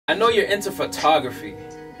I know you're into photography.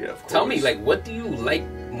 Yeah, of course. Tell me, like, what do you like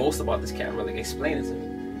most about this camera? Like, explain it to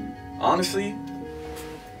me. Honestly,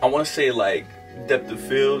 I want to say, like, depth of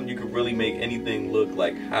field. You can really make anything look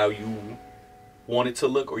like how you want it to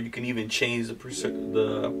look, or you can even change the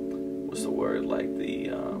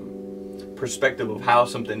perspective of how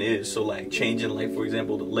something is. So, like, changing, like, for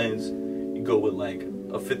example, the lens, you go with, like,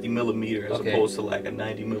 a 50 millimeter as opposed to, like, a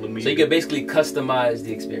 90 millimeter. So you can basically customize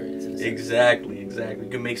the experience. Exactly. You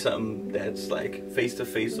can make something that's, like,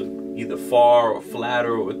 face-to-face, either far or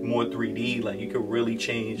flatter or with more 3D. Like, you can really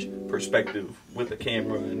change perspective with the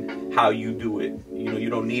camera and how you do it. You know, you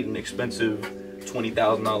don't need an expensive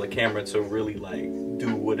 $20,000 camera to really, like,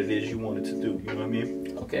 do what it is you want it to do. You know what I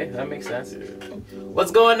mean? Okay, that makes sense. Yeah.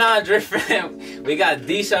 What's going on, Drip fam? We got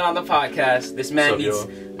D-SHAWN on the podcast. This man needs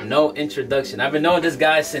no introduction. I've been knowing this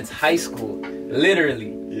guy since high school, literally.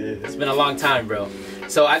 Yeah. It's been a long time, bro.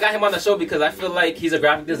 So I got him on the show because I feel like he's a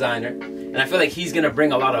graphic designer, and I feel like he's gonna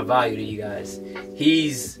bring a lot of value to you guys.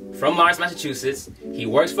 He's from Lawrence, Massachusetts. He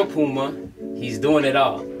works for Puma. He's doing it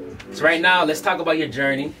all. So right now, let's talk about your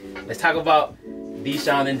journey. Let's talk about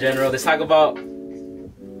D-SHAWN in general. Let's talk about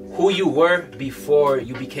who you were before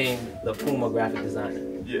you became the Puma graphic designer.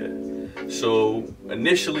 Yeah. So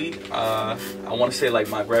initially, I want to say, like,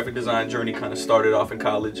 my graphic design journey kind of started off in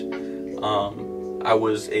college. I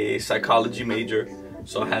was a psychology major,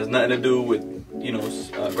 so it has nothing to do with, you know,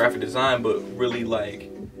 graphic design, but really,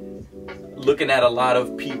 like, looking at a lot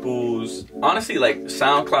of people's, honestly, like,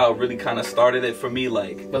 SoundCloud really kind of started it for me,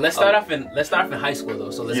 like. But let's start off in high school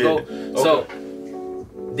though. So let's go. Okay. So,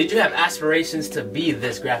 did you have aspirations to be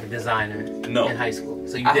this graphic designer in high school?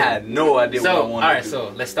 So you did. I had no idea what I wanted to do. Alright,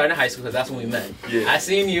 so let's start in high school because that's when we met. Yeah. I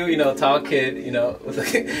seen you, you know, tall kid, you know, with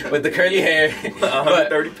the curly hair.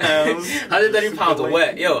 130 pounds. 130 pounds of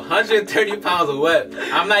wet. Yo, 130 pounds of wet.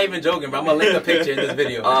 I'm not even joking, bro. I'm going to link a picture in this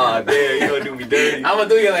video. Ah, there, you going to do me dirty. I'm going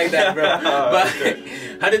to do you like that, bro. But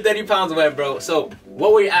 130 pounds of wet, bro. So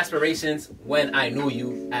what were your aspirations when I knew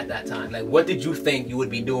you at that time? Like, what did you think you would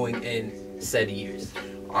be doing in said years?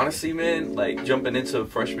 Honestly, man, like, jumping into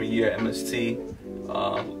freshman year at MST,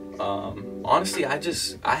 honestly,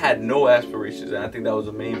 I had no aspirations, and I think that was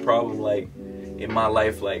the main problem, like, in my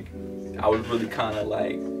life. Like, I was really kind of,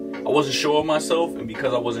 like, I wasn't sure of myself, and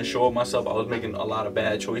because I wasn't sure of myself, I was making a lot of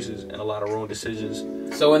bad choices and a lot of wrong decisions.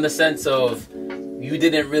 So in the sense of, you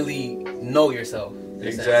didn't really know yourself.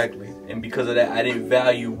 Exactly. And because of that, I didn't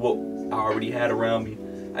value what I already had around me.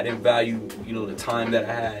 I didn't value, you know, the time that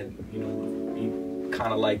I had, you know,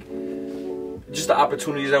 kind of like just the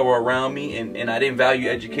opportunities that were around me, and I didn't value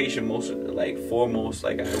education foremost.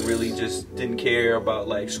 Like, I really just didn't care about,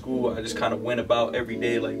 like, school. I just kind of went about every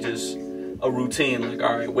day like just a routine, like,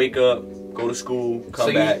 all right, wake up, go to school,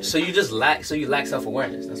 come back. So you lack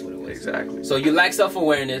self-awareness. That's what it was. Exactly. So you lack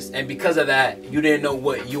self-awareness, and because of that, you didn't know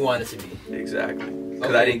what you wanted to be. Exactly.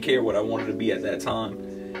 Because I didn't care what I wanted to be at that time.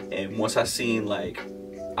 And once I seen, like,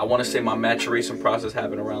 I want to say my maturation process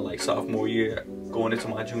happened around, like, sophomore year, going into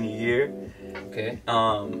my junior year. Okay.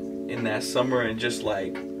 In that summer, and just,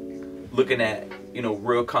 like, looking at, you know,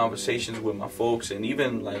 real conversations with my folks, and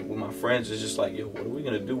even, like, with my friends, it's just like, yo, what are we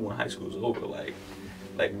gonna do when high school's over? Like,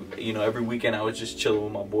 you know, every weekend I was just chilling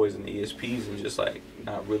with my boys in the ESPs and just, like,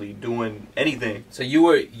 not really doing anything. So you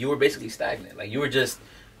were basically stagnant. Like, you were just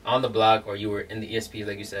on the block, or you were in the ESP,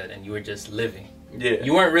 like you said, and you were just living. Yeah.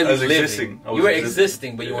 You weren't really living. Existing. You were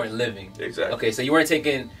existing, but you weren't living. Exactly. Okay, so you weren't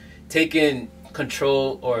taking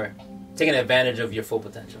control or taking advantage of your full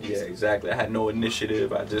potential. Yeah, exactly. I had no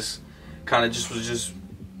initiative. I just kind of was just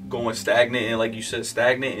going stagnant, and, like you said,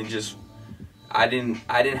 stagnant, and just I didn't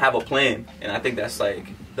have a plan, and I think that's, like,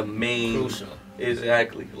 the main. Crucial.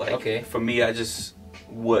 Exactly. Like, for me,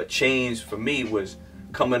 what changed for me was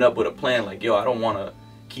coming up with a plan. Like, yo, I don't want to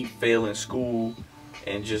keep failing school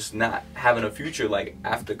and just not having a future. Like,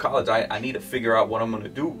 after college, I need to figure out what I'm gonna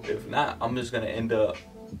do. If not, I'm just gonna end up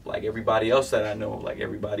like everybody else that I know, like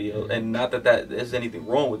everybody else. And not that there's anything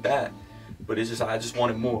wrong with that, but it's just I just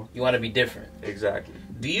wanted more. You want to be different. Exactly.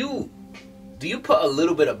 Do you put a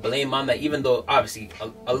little bit of blame on that, even though obviously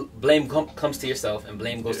blame comes to yourself and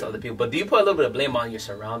blame goes to other people, but do you put a little bit of blame on your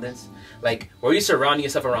surroundings? Like, were you surrounding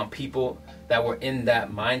yourself around people that were in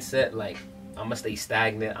that mindset, like, I'm gonna stay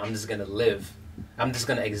stagnant, I'm just gonna live, I'm just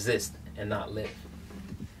gonna exist and not live?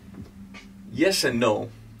 Yes and no.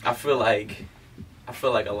 I feel like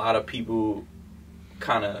a lot of people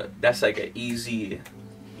kind of, that's like an easy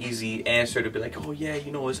answer to be like, oh yeah,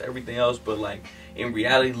 you know, it's everything else. But, like, in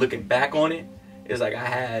reality, looking back on it, it's like I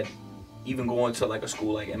had, even going to, like, a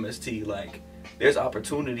school like MST, like, there's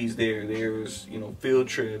opportunities there. There's, you know, field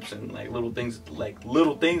trips and like little things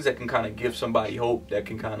that can kind of give somebody hope, that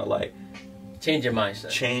can kind of like change your mindset.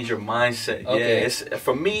 Change your mindset. Okay. Yeah, it's,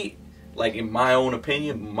 for me, like in my own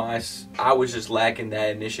opinion, I was just lacking that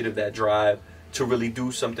initiative, that drive to really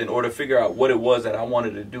do something or to figure out what it was that I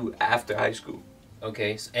wanted to do after high school.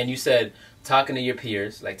 Okay, and you said talking to your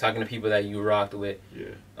peers, like talking to people that you rocked with,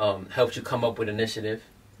 helped you come up with initiative.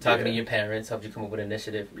 Talking to your parents helped you come up with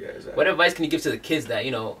initiative. Yeah, exactly. What advice can you give to the kids that,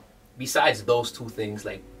 you know, besides those two things,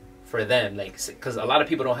 like for them, like, because a lot of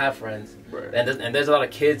people don't have friends, right. and there's a lot of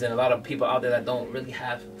kids and a lot of people out there that don't really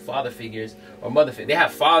have father figures or mother figures. They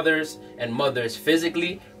have fathers and mothers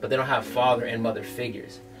physically, but they don't have father and mother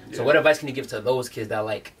figures. Yeah. So what advice can you give to those kids that,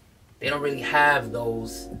 like, they don't really have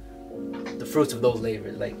the fruits of those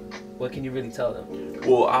labors? Like, what can you really tell them?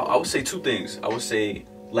 Well, I would say two things. I would say,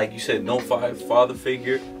 like you said, no father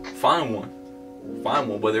figure. Find one.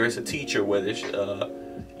 Whether it's a teacher, whether it's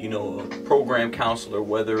you know, a program counselor,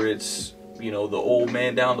 whether it's, you know, the old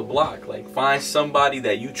man down the block. Like, find somebody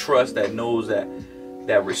that you trust, that knows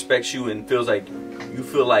that respects you and feels like you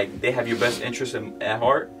feel like they have your best interest at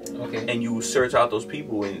heart. Okay. And you search out those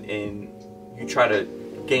people and you try to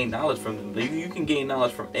gain knowledge from them. You can gain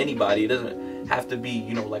knowledge from anybody. It doesn't have to be,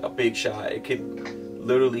 you know, like a big shot. It could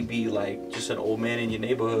literally be like just an old man in your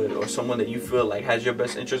neighborhood or someone that you feel like has your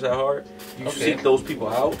best interest at heart. You seek those people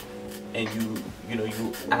out and you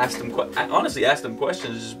ask them. I honestly ask them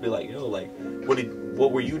questions. Just be like, yo, like,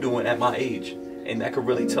 what were you doing at my age? And that could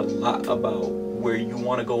really tell a lot about where you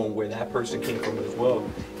want to go and where that person came from as well.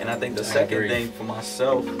 And I think the second thing for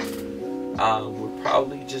myself would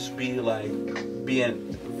probably just be like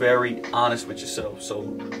being very honest with yourself. So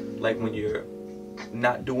like when you're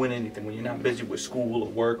not doing anything, when you're not busy with school or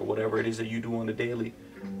work or whatever it is that you do on the daily,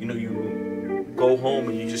 you know, you go home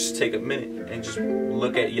and you just take a minute and just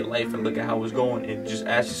look at your life and look at how it's going and just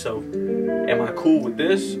ask yourself, am I cool with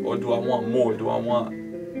this, or do I want more? Do I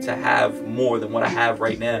want to have more than what I have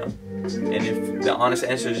right now? And if the honest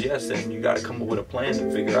answer is yes, then you got to come up with a plan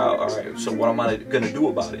and figure out, all right, so what am I going to do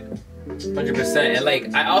about it? 100%. And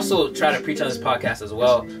like, I also try to preach on this podcast as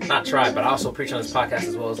well. Not try, but I also preach on this podcast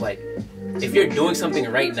as well. It's like, if you're doing something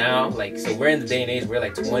right now, like, so we're in the day and age, we're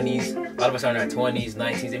like 20s, a lot of us are in our 20s,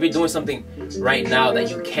 19s. If you're doing something right now that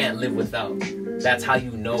you can't live without, that's how you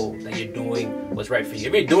know that you're doing what's right for you.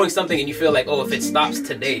 If you're doing something and you feel like, oh, if it stops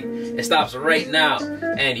today, it stops right now,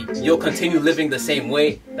 and you'll continue living the same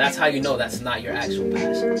way, that's how you know that's not your actual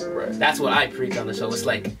passion. Right. That's what I preach on the show. It's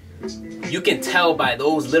like, you can tell by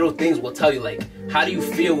those little things will tell you, like, how do you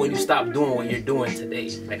feel when you stop doing what you're doing today?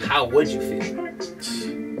 Like, how would you feel?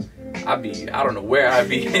 I don't know where I'd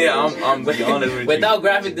be. I'm be honest with you. Without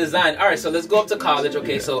graphic design. All right, so let's go up to college.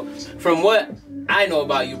 Okay, so from what I know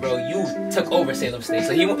about you, bro, you took over Salem State.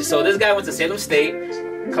 So this guy went to Salem State,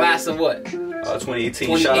 class of what?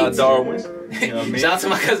 2018. Shout out Darwin. You know what I mean? Shout out to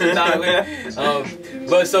my cousin Darwin.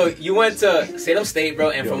 But so you went to Salem State, bro,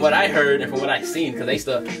 and from what I heard and from what I seen, because I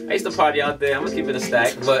used to party out there. I'm gonna keep it a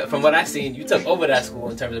stack. But from what I seen, you took over that school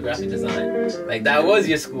in terms of graphic design. Like, that was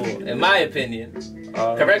your school, in my opinion.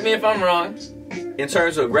 Correct me if I'm wrong. In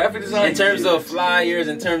terms of graphic design? In terms of flyers,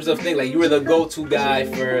 in terms of things, like, you were the go-to guy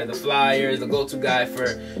for the flyers, the go-to guy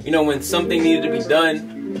for, you know, when something needed to be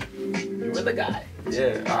done, you were the guy.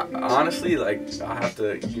 Yeah, honestly, like, I have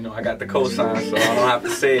to, you know, I got the cosign, so I don't have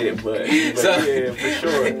to say it, but so, yeah, for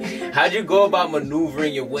sure. How'd you go about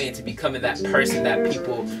maneuvering your way into becoming that person that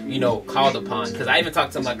people, you know, called upon? Because I even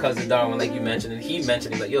talked to my cousin Darwin, like you mentioned, and he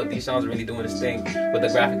mentioned, he's like, yo, D-SHAWN's really doing this thing with the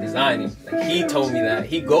graphic design. Like, he told me that.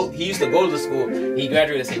 He used to go to the school, he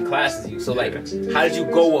graduated the same class as you. So, like, how did you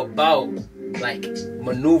go about, like,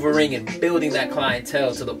 maneuvering and building that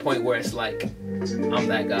clientele to the point where it's like, I'm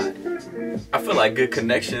that guy? I feel like good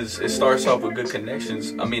connections, it starts off with good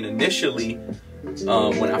connections. I mean, initially,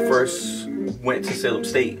 when I first went to Salem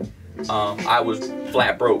State, I was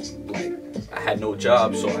flat broke. Like, I had no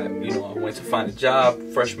job, so I went to find a job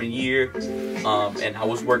freshman year, and I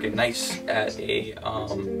was working nights at a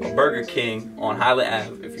Burger King on Highland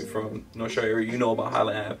Ave. If you're from North Shore area, you know about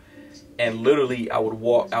Highland Ave. And literally, I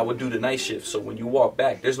would do the night shift. So when you walk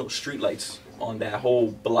back, there's no street lights on that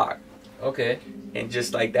whole block. Okay. And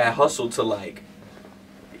just like that hustle to, like,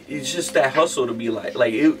 it's just that hustle to be like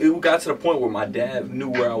it got to the point where my dad knew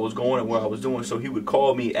where I was going and what I was doing, so he would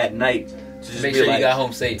call me at night to just make sure you got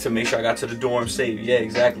home safe. To make sure I got to the dorm safe. Yeah,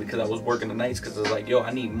 exactly, because I was working the nights, because I was like, yo,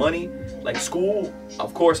 I need money. Like, school,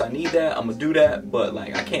 of course I need that, I'm gonna do that, but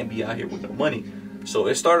like, I can't be out here with no money. So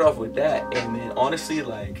it started off with that, and then honestly, a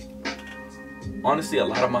lot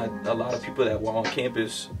of people that were on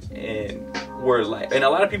campus and were like, and a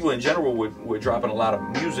lot of people in general were dropping a lot of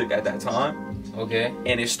music at that time. Okay.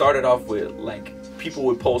 And it started off with like people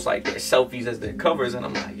would post like their selfies as their covers, and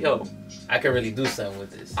I'm like, yo, I could really do something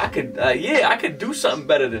with this. I could do something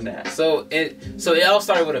better than that. So it all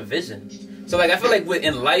started with a vision. So like I feel like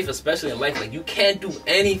in life, especially in life, like you can't do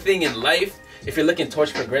anything in life if you're looking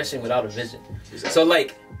towards progression without a vision. Exactly. So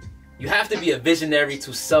like you have to be a visionary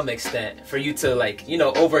to some extent for you to like, you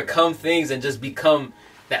know, overcome things and just become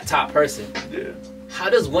that top person. Yeah. How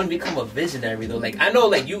does one become a visionary though? Like I know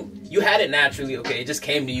like you had it naturally, okay, it just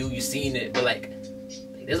came to you, you seen it, but like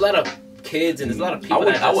there's a lot of kids and there's a lot of people I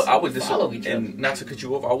would follow each other. And not to cut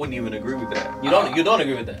you off, I wouldn't even agree with that. You don't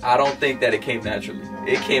agree with that? I don't think that it came naturally.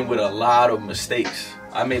 It came with a lot of mistakes.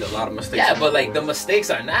 I made a lot of mistakes. Yeah, but like the mistakes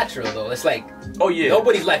are natural though. It's like, oh yeah,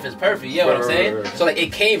 nobody's life is perfect. You know what I'm saying? Right. So like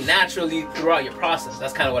it came naturally throughout your process.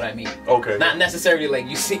 That's kind of what I mean. Okay. Not necessarily like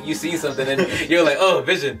you see something and you're like, oh,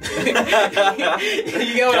 vision. You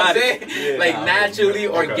get what I'm saying? Yeah, like naturally,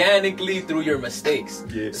 okay. organically through your mistakes.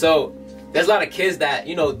 Yeah. So there's a lot of kids that,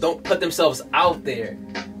 you know, don't put themselves out there.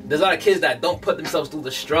 There's a lot of kids that don't put themselves through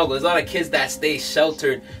the struggle. There's a lot of kids that stay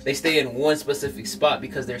sheltered. They stay in one specific spot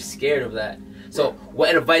because they're scared of that. So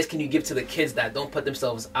what advice can you give to the kids that don't put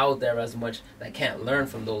themselves out there as much, that can't learn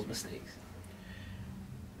from those mistakes?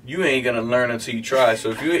 You ain't gonna learn until you try.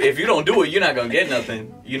 So if you don't do it, you're not gonna get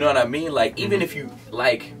nothing. You know what I mean? Like even if you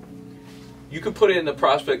like, you could put it in the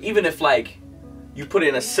prospect. Even if like you put it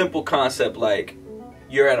in a simple concept, like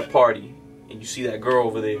you're at a party and you see that girl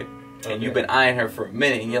over there, and you've been eyeing her for a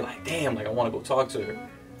minute, and you're like, damn, like I want to go talk to her,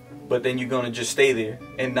 but then you're gonna just stay there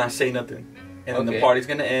and not say nothing. And then the party's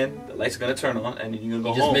gonna end, the lights are gonna turn on, and then you're gonna go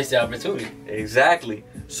home. You just missed the opportunity. Exactly.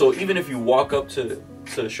 So even if you walk up to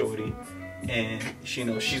shorty and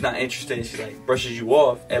she's not interested, and she like brushes you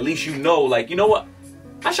off, at least you know, like, you know what?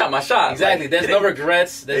 I shot my shot. Exactly. Like, there's no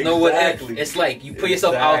regrets. There's no what if. It's like you put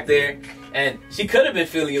yourself out there, and she could have been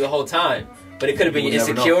feeling you the whole time, but it could have been your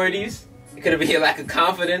insecurities. It could have been your lack of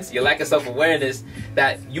confidence, your lack of self-awareness,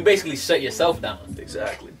 that you basically shut yourself down.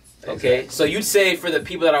 Exactly. Okay, so you'd say for the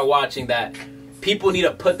people that are watching that people need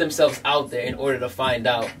to put themselves out there in order to find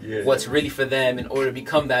out what's really for them, in order to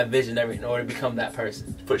become that visionary, in order to become that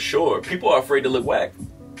person. For sure. People are afraid to look whack.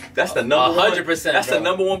 That's the number 100%. That's the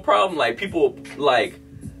number one problem. Like people like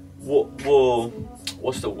will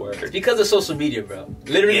what's the word? It's because of social media, bro.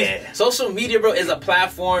 Literally, social media, bro, is a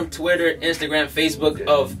platform, Twitter, Instagram, Facebook,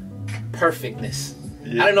 of perfectness.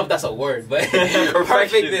 I don't know if that's a word, but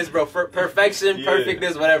perfectness, bro. Perfection,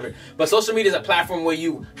 perfectness, whatever. But social media is a platform where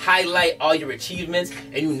you highlight all your achievements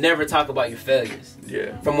and you never talk about your failures.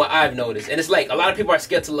 Yeah. From what I've noticed. And it's like a lot of people are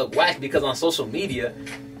scared to look whack because on social media,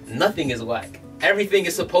 nothing is whack. Everything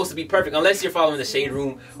is supposed to be perfect, unless you're following the Shade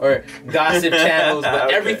Room or gossip channels.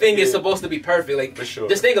 But everything is supposed to be perfect. Like, for sure.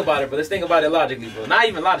 Just think about it, but let's think about it logically, bro. Not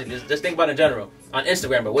even logically, just think about it in general. On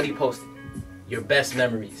Instagram, bro, what are you posting? Your best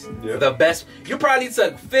memories. The best. You probably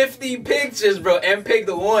took 50 pictures, bro, and picked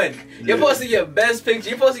the one. You're posting your best picture.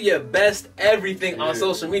 You're posting your best everything on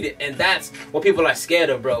social media. And that's what people are scared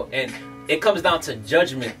of, bro. And it comes down to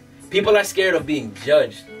judgment. People are scared of being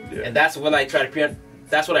judged. And that's what I try to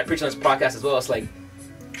that's what I preach on this podcast as well. It's like,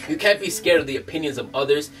 you can't be scared of the opinions of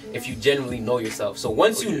others if you genuinely know yourself. So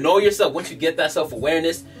once you know yourself, once you get that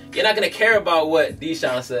self-awareness, you're not going to care about what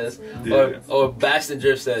D-SHAWN says, or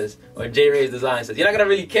BASTIENDRIP says, or J Ray's Design says. You're not going to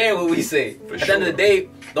really care what we say. At the end of the day,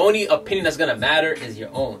 the only opinion that's going to matter is your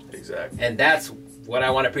own. Exactly. And that's what I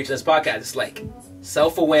want to preach in this podcast. It's like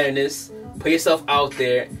self-awareness, put yourself out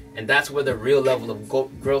there, and that's where the real level of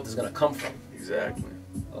growth is going to come from. Exactly.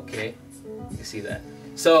 Okay? You can see that.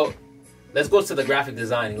 So let's go to the graphic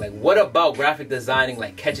designing. Like, what about graphic designing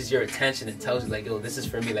like catches your attention and tells you like, yo, this is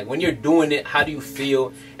for me? Like, when you're doing it, how do you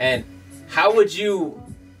feel? And how would you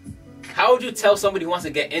tell somebody who wants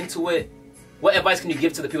to get into it? What advice can you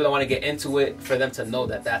give to the people that want to get into it for them to know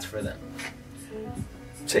that that's for them?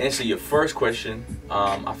 To answer your first question,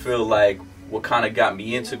 I feel like what kind of got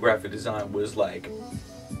me into graphic design was like,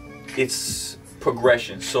 it's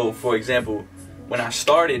progression. So for example, when I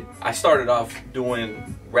started off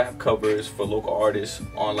doing rap covers for local artists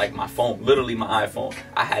on like my phone, literally my iPhone.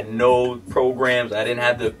 I had no programs. I didn't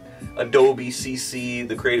have the Adobe CC,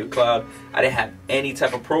 the Creative Cloud. I didn't have any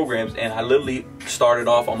type of programs, and I literally started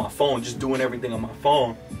off on my phone, just doing everything on my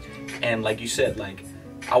phone. And like you said, like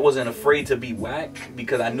I wasn't afraid to be whack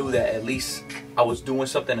because I knew that at least I was doing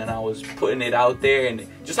something and I was putting it out there. And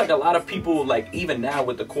just like a lot of people, like even now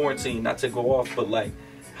with the quarantine, not to go off, but like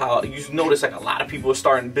how you notice like a lot of people are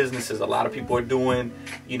starting businesses, a lot of people are doing,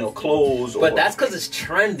 you know, clothes. But that's because it's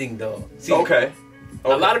trending though. See, okay.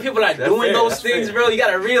 A lot of people are doing those things, bro. You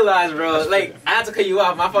gotta realize, bro. Like, I had to cut you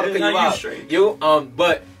off. My fault to cut you off.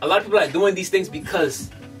 But a lot of people are doing these things because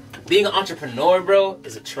being an entrepreneur, bro,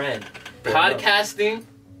 is a trend. Fair Podcasting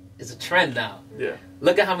is a trend now. Yeah.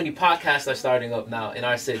 Look at how many podcasts are starting up now in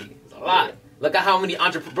our city. It's a lot. Look at how many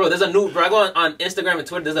bro, there's a new, bro, I go on Instagram and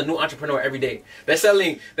Twitter, there's a new entrepreneur every day.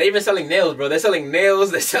 They're even selling nails, bro. They're selling nails,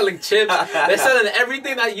 they're selling chips, they're selling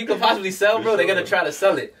everything that you could possibly sell, bro. They're gonna try to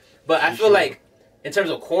sell it. But I feel like, in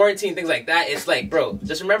terms of quarantine, things like that, it's like, bro,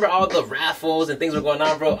 just remember all the raffles and things that are going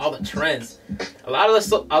on, bro, all the trends. A lot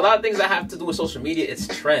of things that have to do with social media, it's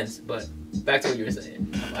trends. But back to what you were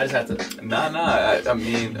saying. I just have to... I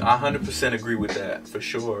mean, I 100% agree with that, for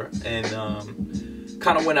sure. And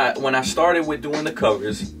kind of when I started with doing the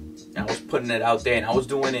covers, I was putting it out there, and I was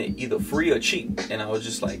doing it either free or cheap. And I was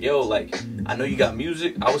just like, yo, like, I know you got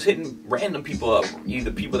music. I was hitting random people up,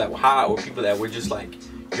 either people that were hot or people that were just like,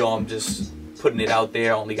 yo, I'm just putting it out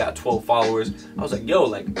there. I only got 12 followers. I was like, yo,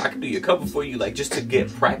 like, I can do your cover for you, like, just to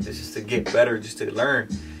get practice, just to get better, just to learn.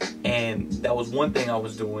 And that was one thing I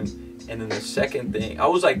was doing. And then the second thing, I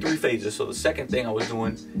was like 3 phases. So the second thing I was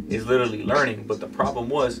doing is literally learning. But the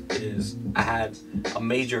problem is I had a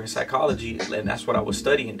major in psychology, and that's what I was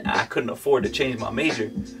studying. I couldn't afford to change my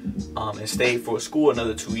major and stay for school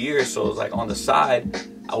another 2 years. So it was like on the side,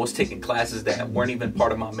 I was taking classes that weren't even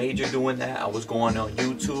part of my major doing that. I was going on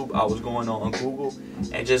YouTube, I was going on Google,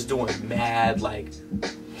 and just doing mad, like,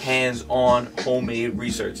 hands-on homemade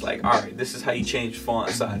research. Like, all right, this is how you change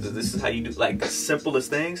font sizes, this is how you do, like, the simplest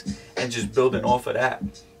things, and just building off of that.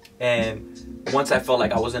 And once I felt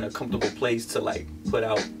like I was in a comfortable place to, like, put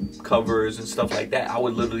out covers and stuff like that, I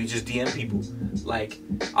would literally just DM people. Like,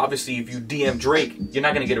 obviously, if you DM Drake, you're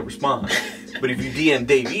not gonna get a response. But if you DM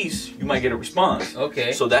Dave East, you might get a response.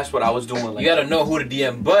 Okay. So that's what I was doing. Like, you gotta know who to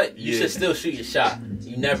DM, but you should still shoot your shot.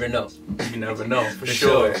 You never know. You never know, for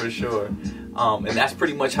sure, for sure. And that's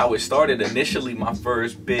pretty much how it started. Initially, my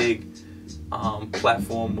first big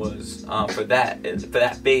platform was for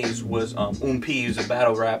that phase was P, who's a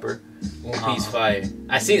battle rapper. P's fire.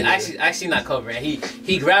 I seen that cover, and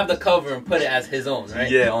he grabbed the cover and put it as his own, right?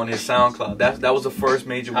 Yeah, on his SoundCloud. That was the first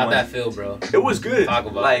major one. How'd that feel, bro? It was good. Talk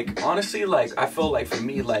about like, honestly, like, I feel like for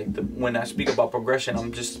me, like, when I speak about progression,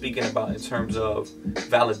 I'm just speaking about in terms of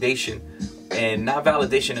validation. And not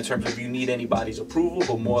validation in terms of you need anybody's approval,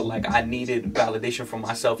 but more like I needed validation from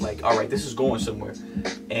myself. Like, all right, this is going somewhere.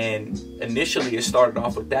 And initially it started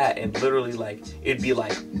off with that, and literally, like, it'd be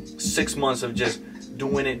like 6 months of just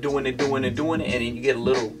doing it, and then you get a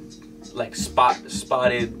little, like,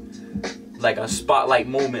 spotted, like a spotlight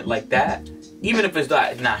moment like that. Even if it's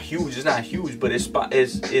not huge, but it's big.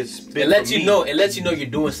 It lets you know you're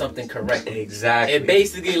doing something correct. Exactly. It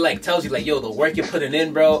basically, like, tells you, like, yo, the work you're putting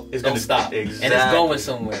in, bro, don't stop. Exactly. And it's going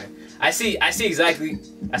somewhere. I see exactly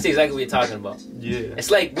what you're talking about. Yeah.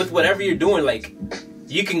 It's like with whatever you're doing, like,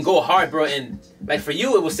 you can go hard, bro, and like for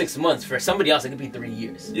you it was 6 months. For somebody else it could be 3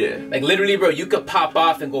 years. Yeah. Like, literally, bro, you could pop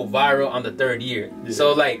off and go viral on the 3rd year. Yeah.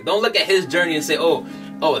 So, like, don't look at his journey and say, oh,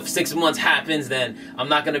 if 6 months happens, then I'm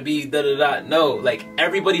not gonna be da-da-da. No, like,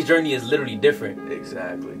 everybody's journey is literally different.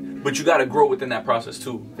 Exactly. But you gotta grow within that process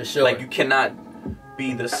too. For sure. Like, you cannot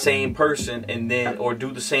be the same person and then, or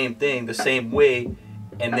do the same thing the same way,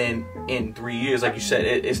 and then in 3 years, like you said,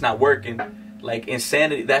 it's not working. Like,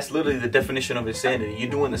 insanity, that's literally the definition of insanity.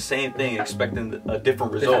 You're doing the same thing expecting a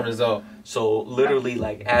different result. So literally,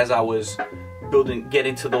 like, as I was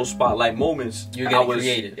getting to those spotlight moments, I was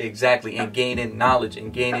creative. Exactly, and gaining knowledge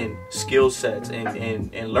and gaining skill sets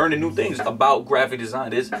and learning new things about graphic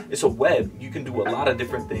design. It's a web. You can do a lot of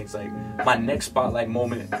different things. Like, my next spotlight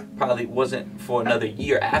moment probably wasn't for another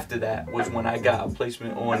year after that, was when I got a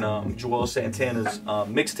placement on Joel Santana's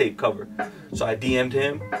mixtape cover. So I DM'd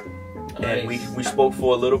him. And we spoke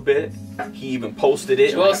for a little bit. He even posted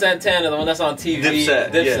it. Joel Santana, the one that's on TV.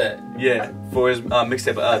 Dipset. Yeah, for his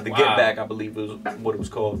mixtape, The Get Back, I believe was what it was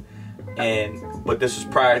called. But this was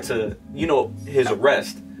prior to, his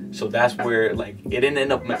arrest. So that's where, like, it didn't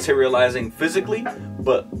end up materializing physically,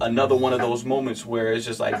 but another one of those moments where it's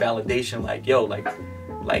just like validation.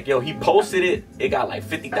 Like, yo, he posted it. It got like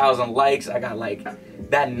 50,000 likes. I got, like,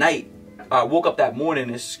 that night. I woke up that morning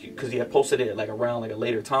because he had posted it like around like a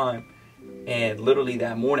later time. And literally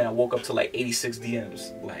that morning, I woke up to like 86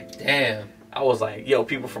 DMs. Like, damn. I was like, yo,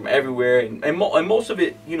 people from everywhere. And most of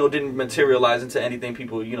it, didn't materialize into anything.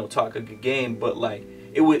 People, talk a good game. But, like,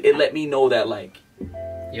 it let me know that, like,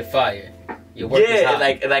 you're fired. Your work is hot.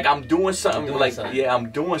 like I'm doing something. I'm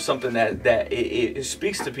doing something that it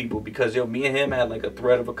speaks to people. Because, me and him had like a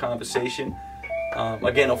thread of a conversation.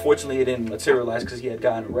 Again, unfortunately, it didn't materialize because he had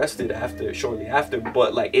gotten arrested shortly after.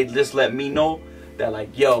 But, like, it just let me know that,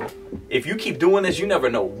 like, yo, if you keep doing this, you never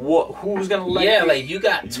know who's gonna like you. Yeah, like, you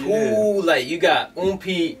got two, like, you got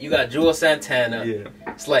P, you got Joel Santana. Yeah.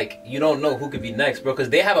 it's like you don't know who could be next, bro, because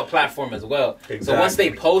they have a platform as well. Exactly. So once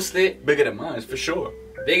they post it, bigger than mine, for sure.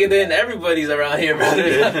 Bigger than everybody's around here,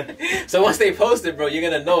 bro. So once they post it, bro, you're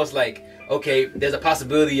gonna know it's like, okay, there's a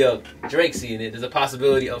possibility of Drake seeing it. There's a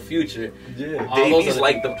possibility of Future. Yeah, Dave East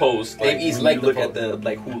liked the post. Like, Dave East liked the post. Look at the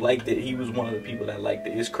like who liked it. He was one of the people that liked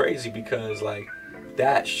it. It's crazy because like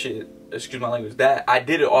that shit. Excuse my language. That I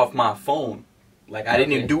did it off my phone. Like I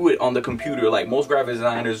didn't even do it on the computer. Like most graphic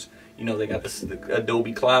designers, you know, they got the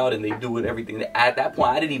Adobe Cloud and they do it everything. At that point,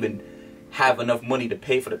 I didn't even have enough money to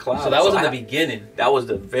pay for the cloud. So that was in the beginning. That was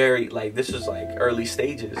the very like this is like early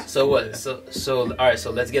stages. So what? So all right.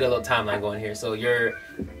 So let's get a little timeline going here. So you're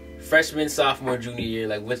freshman, sophomore, junior year.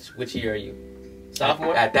 Like which year are you?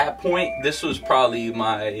 Sophomore. At that point, this was probably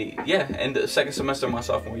my and the second semester of my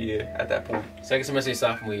sophomore year. At that point. Second semester of your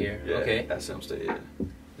sophomore year. Yeah, okay. That semester. Yeah.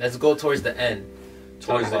 Let's go towards the end.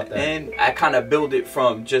 Towards the end, I kind of built it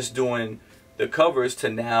from just doing the covers to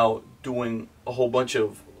now doing a whole bunch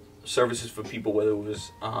of services for people, whether it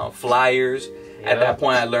was flyers. At that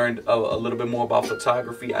point, I learned a little bit more about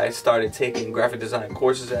photography. I started taking graphic design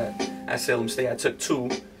courses at Salem State. I took 2,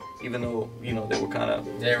 even though, you know, they were kind of...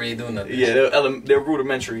 They didn't really do nothing. Yeah, they're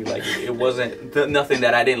rudimentary. Like, it wasn't nothing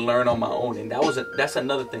that I didn't learn on my own. And that's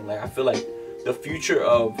another thing. Like, I feel like the future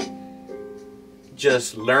of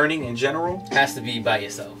just learning in general... has to be by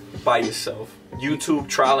yourself. By yourself. YouTube,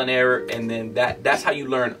 trial and error, and then that's how you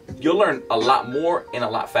learn. You'll learn a lot more in a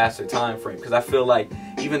lot faster time frame. Because I feel like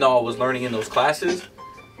even though I was learning in those classes,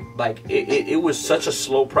 like it was such a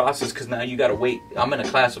slow process. Because now you gotta wait. I'm in a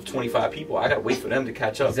class of 25 people. I gotta wait for them to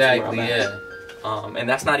catch up. Exactly. To where I'm at. And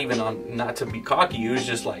that's not even on not to be cocky. It was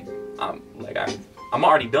just like I'm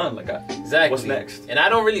already done. Like, exactly. What's next? And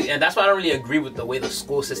and that's why I don't really agree with the way the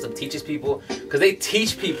school system teaches people, because they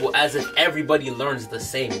teach people as if everybody learns the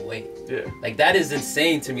same way. Yeah. Like, that is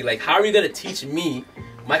insane to me. Like, how are you gonna teach me,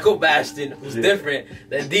 Michael Bastion, who's different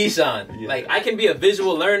than D-SHAWN? Yeah. Like, I can be a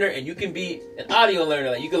visual learner and you can be an audio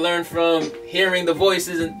learner. Like, you can learn from hearing the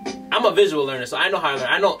voices, and I'm a visual learner, so I know how to learn.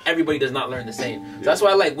 I know everybody does not learn the same. So that's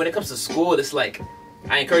why, like, when it comes to school, it's like,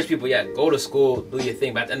 I encourage people, go to school, do your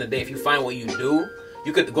thing. But at the end of the day, if you find what you do,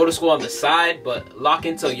 you could go to school on the side, but lock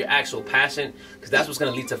into your actual passion, because that's what's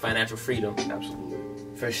going to lead to financial freedom. Absolutely.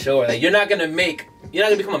 For sure. Like, you're not going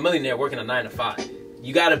to become a millionaire working a 9 to 5.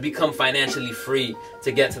 You got to become financially free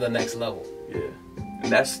to get to the next level. Yeah.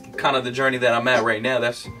 And that's kind of the journey that I'm at right now.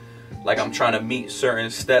 That's like I'm trying to meet certain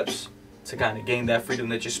steps to kind of gain that freedom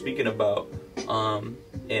that you're speaking about.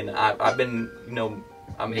 And I've been, you know,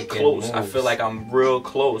 I'm close. Moves. I feel like I'm real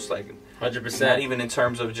close. Like 100%. Not even in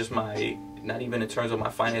terms of just not even in terms of my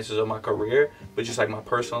finances or my career, but just like my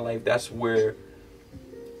personal life. That's where,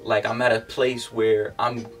 like, I'm at a place where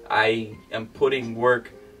I am putting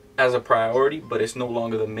work as a priority, but it's no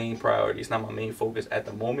longer the main priority. It's not my main focus at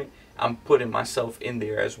the moment. I'm putting myself in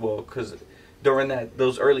there as well, because during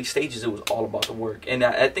those early stages, it was all about the work, and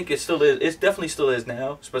I think it still is. It definitely still is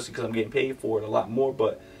now, especially because I'm getting paid for it a lot more.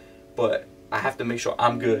 But I have to make sure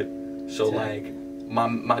I'm good. So like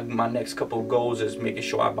my next couple of goals is making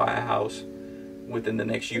sure I buy a house within the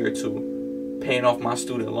next year or 2, paying off my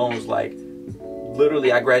student loans. Like,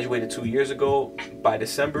 literally, I graduated 2 years ago. By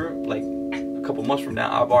December, like a couple months from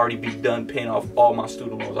now, I've already be done paying off all my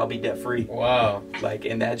student loans. I'll be debt free. Wow. Like,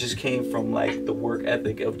 and that just came from like the work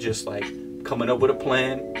ethic of just like coming up with a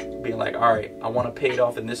plan, being like, all right, I want to pay it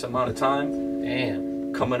off in this amount of time.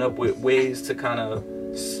 Damn. Coming up with ways to kind of,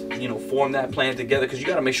 you know, form that plan together, because you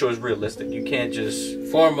got to make sure it's realistic. You can't just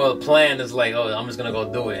form a plan that's like, oh, I'm just gonna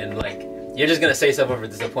go do it, and like, you're just gonna say stuff over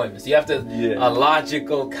disappointments. You have to a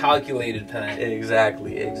logical, calculated plan.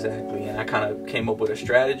 Exactly. And I kind of came up with a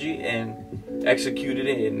strategy and executed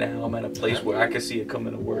it, and now I'm at a place where I can see it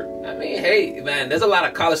coming to work. I mean, hey, man, there's a lot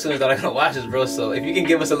of college students that are gonna watch this, bro. So if you can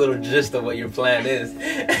give us a little gist of what your plan is,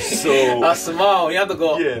 so small, you have to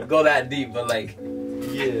go that deep, but like.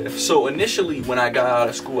 Yeah. So initially, when I got out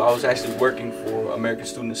of school, I was actually working for American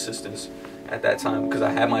Student Assistance at that time, because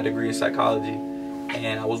I had my degree in psychology,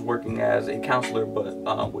 and I was working as a counselor, but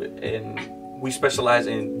and we specialize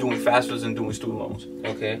in doing FAFSAs and doing student loans.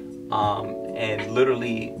 Okay. And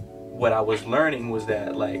literally, what I was learning was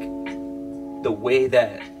that, like, the way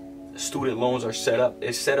that student loans are set up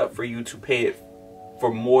is set up for you to pay it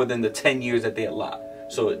for more than the 10 years that they allot.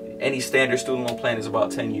 So any standard student loan plan is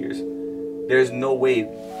about 10 years. There's no way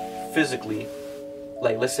physically,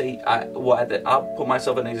 like, let's say I'll put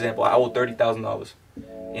myself in an example. I owe $30,000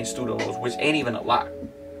 in student loans, which ain't even a lot,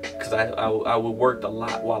 because I worked a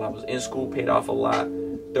lot while I was in school, paid off a lot.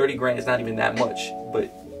 30 grand is not even that much,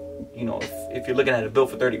 but you know, if you're looking at a bill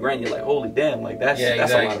for 30 grand, you're like, holy damn, like that's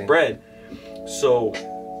a lot of bread. So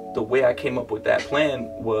the way I came up with that plan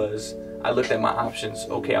was I looked at my options.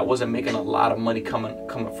 Okay, I wasn't making a lot of money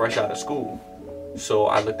coming fresh out of school. So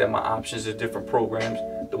I looked at my options of different programs.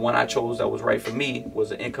 The one I chose that was right for me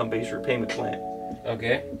was an income-based repayment plan.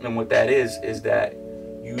 Okay. And what that is that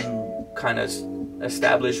you kind of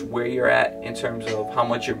establish where you're at in terms of how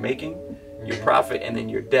much you're making, your profit, and then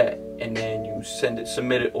your debt. And then you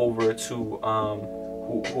submit it over to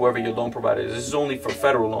whoever your loan provider is. This is only for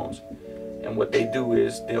federal loans. And what they do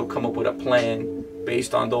is they'll come up with a plan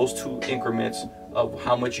based on those 2 increments of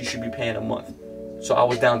how much you should be paying a month. So I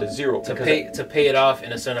was down to 0 to pay it off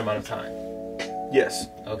in a certain amount of time. Yes.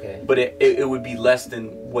 Okay. But it would be less than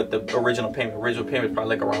what the original payment. Original payment is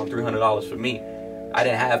probably like around $300 for me. I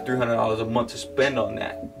didn't have $300 a month to spend on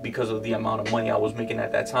that because of the amount of money I was making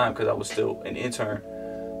at that time, because I was still an intern.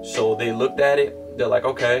 So they looked at it. They're like,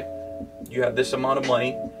 okay, you have this amount of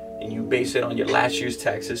money, and you base it on your last year's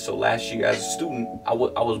taxes. So last year as a student, I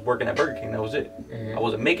was working at Burger King. That was it. I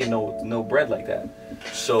wasn't making no bread like that.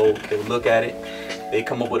 So they would look at it. They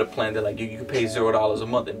come up with a plan. They're like, you can pay $0 a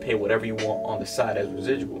month and pay whatever you want on the side as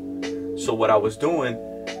residual. So what I was doing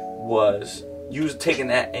was taking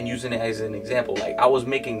that and using it as an example. Like, I was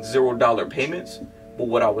making $0 payments, but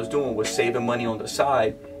what I was doing was saving money on the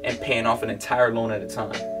side and paying off an entire loan at a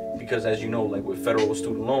time. Because as you know, like with federal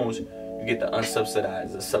student loans, you get the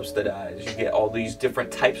unsubsidized, the subsidized, you get all these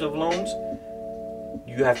different types of loans.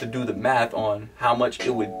 You have to do the math on how much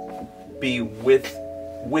it would be with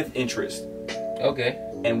interest. Okay.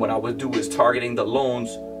 And what I would do is targeting the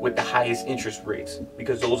loans with the highest interest rates,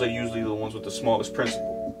 because those are usually the ones with the smallest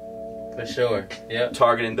principal. For sure. Yeah.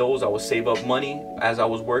 Targeting those, I would save up money as I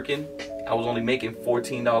was working. I was only making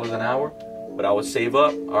 $14 an hour, but I would save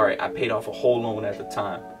up. All right, I paid off a whole loan at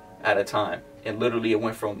a time. And literally it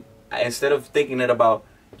went from, instead of thinking it about,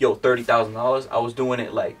 yo, $30,000, I was doing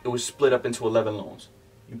it like, it was split up into 11 loans.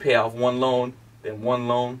 You pay off one loan, then one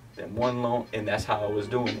loan, then one loan, and that's how I was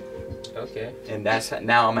doing it. Okay. And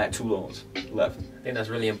now I'm at 2 loans left. I think that's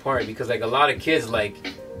really important, because like a lot of kids, like,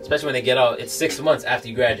 especially when they get out, it's 6 months after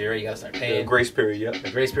you graduate, right? You gotta start paying. The grace period, yep. The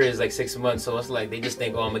grace period is like 6 months, so it's like they just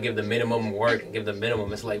think, oh, I'm gonna give the minimum work and give the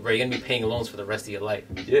minimum. It's like, bro, you're gonna be paying loans for the rest of your life.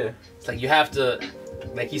 Yeah. It's like you have to,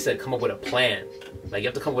 like he said, come up with a plan. Like you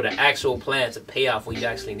have to come up with an actual plan to pay off what you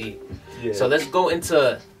actually need. Yeah. So let's go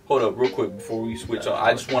into. Hold up, real quick before we switch on.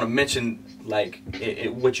 I just want to mention, like,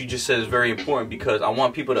 what you just said is very important, because I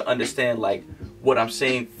want people to understand, like, what I'm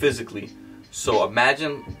saying physically. So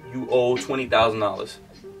imagine you owe $20,000,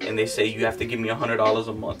 and they say you have to give me $100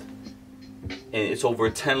 a month, and it's over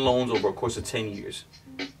 10 loans over a course of 10 years.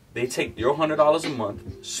 They take your $100 a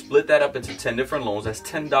month, split that up into 10 different loans. That's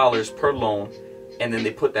 $10 per loan, and then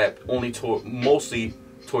they put that mostly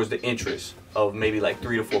towards the interest of maybe like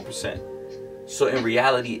 3 to 4%. So in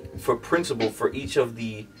reality, for principal, for each of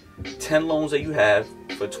the 10 loans that you have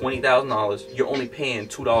for $20,000, you're only paying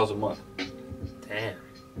 $2 a month. Damn.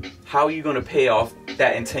 How are you going to pay off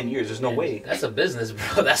that in 10 years? There's no way. That's a business,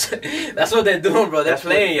 bro. That's what they're doing, bro. They're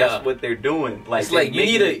playing y'all. That's what they're doing. Like, it's like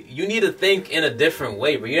you need to think in a different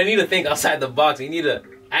way, bro. You don't need to think outside the box. You need to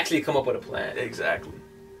actually come up with a plan. Exactly.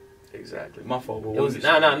 My fault. No.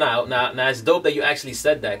 It's dope that you actually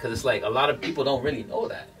said that, because it's like a lot of people don't really know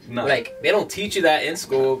that. No. Like they don't teach you that in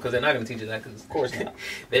school, because they're not going to teach you that, because of course not.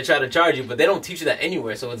 They try to charge you, but they don't teach you that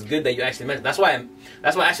anywhere. So it's good that you actually mentioned. That's why I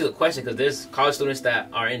asked you the question, because there's college students that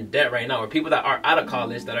are in debt right now, or people that are out of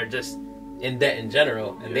college that are just in debt in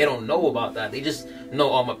general, and they don't know about that. They just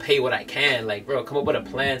know, oh, I'm gonna pay what I can. Like, bro, come up with a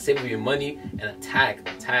plan, save up your money, and attack.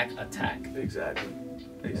 Exactly.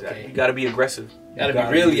 Okay. You gotta be aggressive. You gotta be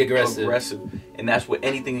really aggressive. And that's what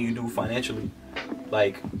anything you do financially.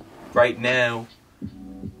 Like right now,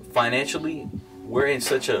 financially, we're in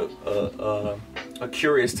such a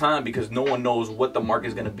curious time, because no one knows what the market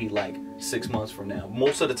is gonna be like 6 months from now.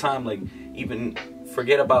 Most of the time, like, even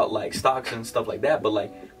forget about like stocks and stuff like that, but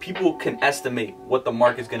like people can estimate what the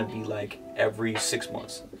market's gonna be like every 6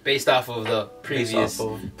 months. Based off of the previous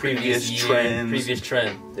trend.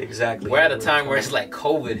 Exactly. We're at a time where it's like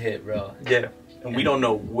COVID hit, bro. Yeah. And we don't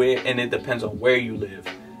know where, and it depends on where you live,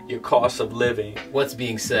 your cost of living, what's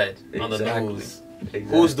being said on the news, exactly.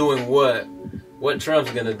 Who's doing what Trump's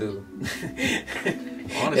gonna do.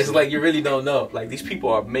 Honestly, it's like you really don't know. Like, these people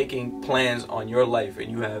are making plans on your life,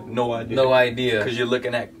 and you have no idea. No idea. Because you're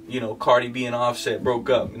looking at, Cardi B and Offset broke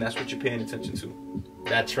up, and that's what you're paying attention to.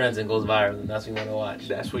 That trends and goes viral, and that's what you want to watch.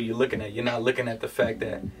 That's what you're looking at. You're not looking at the fact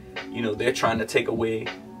that, they're trying to take away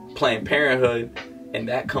Planned Parenthood, and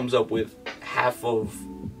that comes up with half of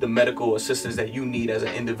the medical assistance that you need as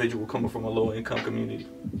an individual coming from a low-income community.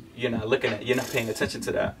 You're not paying attention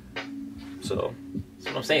to that. So that's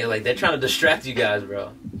what I'm saying. Like, they're trying to distract you guys,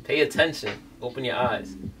 bro. Pay attention. Open your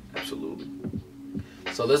eyes. Absolutely.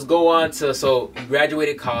 So let's go on to, so you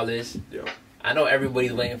graduated college. Yeah. I know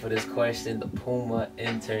everybody's waiting for this question, the Puma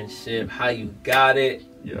internship, how you got it.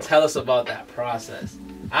 Yeah. Tell us about that process.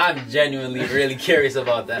 I'm genuinely really curious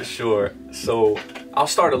about that. For sure. So I'll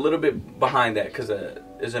start a little bit behind that because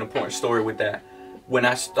there's an important story with that. When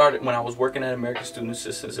I was working at American Student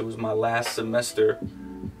Assistance, it was my last semester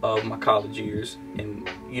of my college years. And,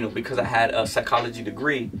 you know, because I had a psychology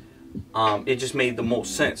degree, it just made the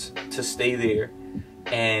most sense to stay there.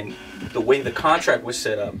 And the way the contract was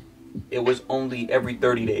set up, it was only every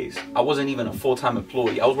 30 days. I wasn't even a full-time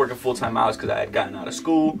employee. I was working full-time hours because I had gotten out of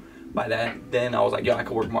school. By then I was like, yo, I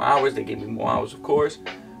could work more hours. They gave me more hours, of course.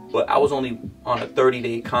 But I was only on a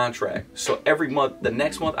 30-day contract. So every month, the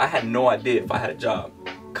next month, I had no idea if I had a job.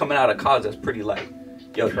 Coming out of college, that's pretty like,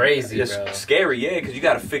 yo, crazy, it's bro. Scary, yeah, because you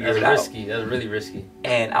got to figure it out. That's risky. That's really risky.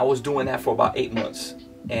 And I was doing that for about 8 months.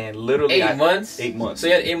 And literally 8 months? 8 months. So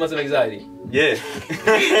you had 8 months of anxiety? Yeah.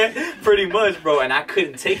 Pretty much, bro. And I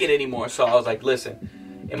couldn't take it anymore. So I was like,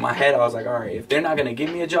 listen, in my head, I was like, all right, if they're not going to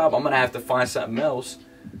give me a job, I'm going to have to find something else.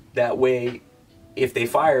 That way, if they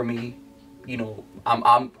fire me, you know, I'm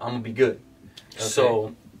going to be good. Okay.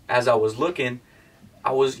 So as I was looking,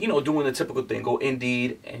 I was, you know, doing the typical thing. Go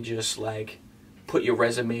Indeed and just like put your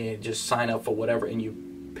resume and just sign up for whatever. And you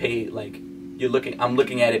pay like, I'm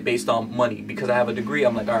looking at it based on money. Because I have a degree,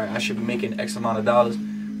 I'm like, all right, I should be making X amount of dollars.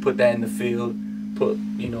 Put that in the field. Put,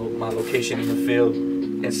 you know, my location in the field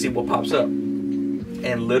and see what pops up.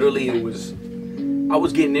 And literally I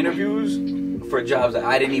was getting interviews for jobs that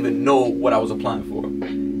I didn't even know what I was applying for.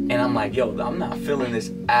 And I'm like, yo, I'm not feeling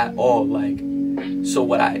this at all. Like, so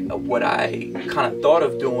what I kind of thought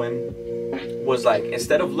of doing was like,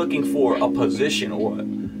 instead of looking for a position or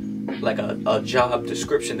like a job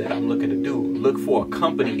description that I'm looking to do, look for a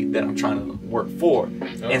company that I'm trying to work for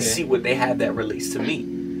and see what they have that relates to me.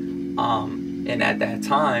 And at that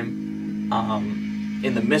time,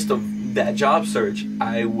 in the midst of that job search,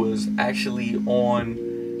 I was actually on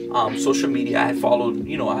social media. I follow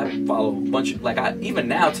a bunch of, like, even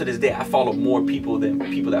now to this day, I follow more people than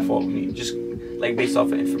people that follow me, just like based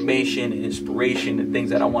off of information and inspiration and things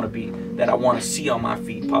that I want to see on my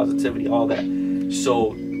feed, positivity, all that.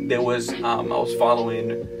 So there was, I was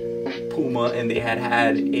following Puma, and they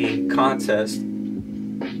had a contest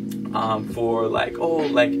for like,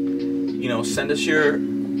 you know, send us your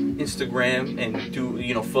Instagram and do,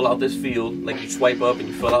 you know, fill out this field. Like, you swipe up and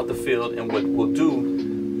you fill out the field, and what we'll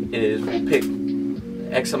do is we'll pick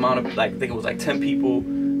X amount of, like, I think it was like 10 people,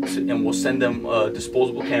 and we'll send them a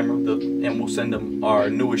disposable camera, and we'll send them our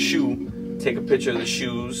newest shoe, take a picture of the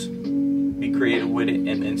shoes, be creative with it,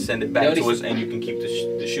 and then send it back to us, and you can keep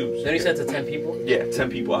the shoes. Then you sent to 10 people? Yeah, 10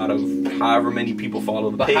 people out of however many people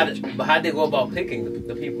follow the page. But how did they go about picking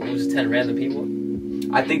the people? It was just 10 random people?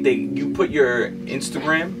 I think you put your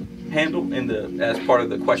Instagram handle as part of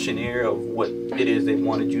the questionnaire of what it is they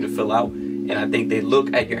wanted you to fill out, and I think they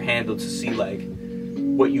look at your handle to see like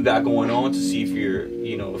what you got going on, to see if you're,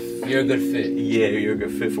 you know, if you're a good fit. Yeah, you're a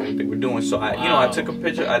good fit for what they were doing. So I took a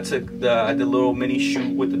picture. I did a little mini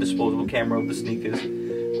shoot with the disposable camera of the sneakers.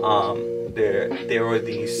 There were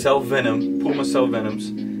the Puma Cell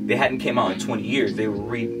Venoms. They hadn't came out in 20 years. They were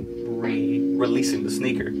releasing the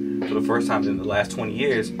sneaker for the first time in the last 20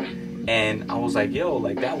 years. And I was like, yo,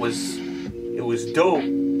 like it was dope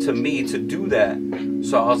to me to do that.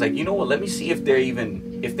 So I was like, you know what, let me see if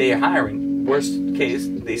they're hiring. Worst case,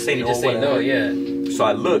 they say no. Just say no, yeah. So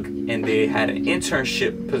I look, and they had an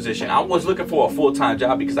internship position. I was looking for a full-time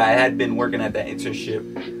job because I had been working at that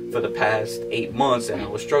internship for the past 8 months, and I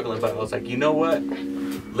was struggling. But I was like, you know what?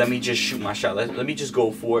 Let me just shoot my shot. Let me just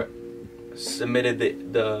go for it. Submitted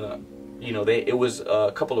it was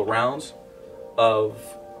a couple of rounds of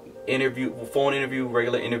phone interview,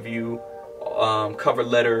 regular interview, cover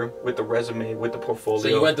letter with the resume, with the portfolio. So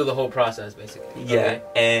you went through the whole process, basically. Yeah, okay.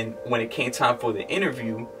 And when it came time for the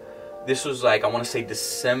interview, this was like, I want to say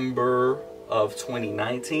December of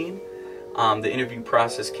 2019. The interview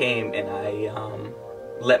process came, and I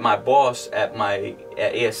let my boss at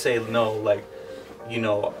ASA know, like, you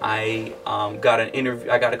know, I got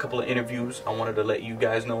a couple of interviews. I wanted to let you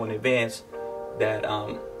guys know in advance that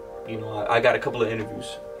you know, I got a couple of interviews,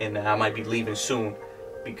 and I might be leaving soon.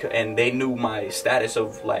 And they knew my status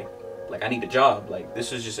of like I need a job. Like,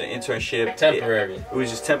 this was just an internship. Temporary. It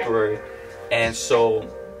was just temporary. And so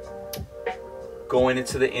going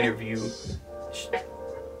into the interview,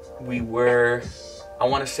 I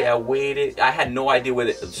want to say I waited. I had no idea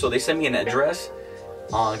where so they sent me an address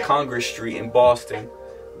on Congress Street in Boston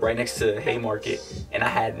right next to Haymarket, and I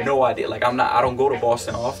had no idea. Like I don't go to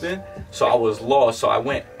Boston often, so I was lost. So I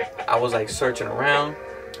was like searching around.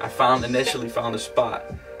 I initially found a spot,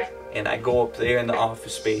 and I go up there in the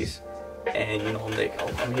office space, and you know, I'm like,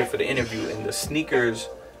 oh, I'm here for the interview, and the sneakers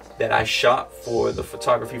that I shot for the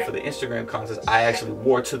photography for the Instagram contest, I actually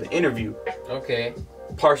wore to the interview. Okay.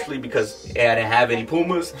 Partially because I didn't have any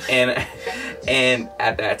Pumas, and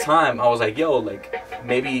at that time I was like, yo, like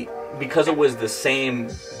maybe because it was the same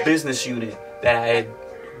business unit that I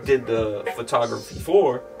did the photography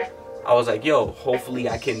for, I was like, yo, hopefully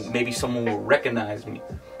maybe someone will recognize me.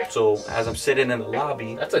 So as I'm sitting in the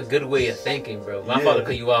lobby, that's a good way of thinking, bro. My fault to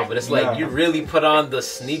cut you off, but it's like you really put on the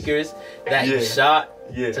sneakers that you shot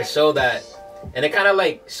to show that. And it kind of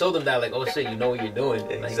like showed them that, like, oh shit, you know what you're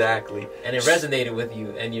doing. Exactly. Like, and it resonated with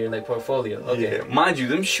you and your like portfolio. Okay. Yeah. Mind you,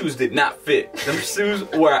 them shoes did not fit. Them shoes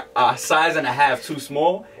were a size and a half too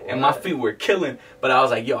small, and my feet were killing. But I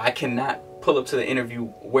was like, yo, I cannot pull up to the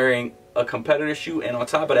interview wearing a competitor shoe, and on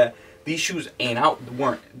top of that, these shoes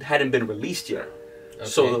hadn't been released yet. Okay.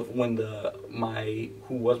 So when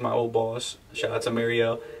who was my old boss, shout out to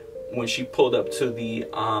Marielle, when she pulled up to the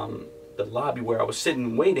lobby where I was sitting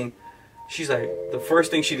and waiting, she's like, the first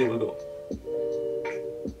thing she did was go,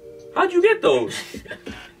 how'd you get those?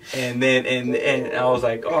 and then and I was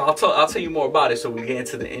like, oh, I'll tell you more about it. So we get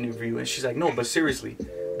into the interview, and she's like, no, but seriously,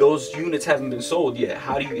 those units haven't been sold yet.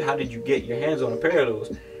 How did you get your hands on a pair of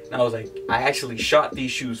those? And I was like, I actually shot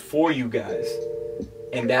these shoes for you guys.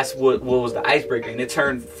 And that's what was the icebreaker. And it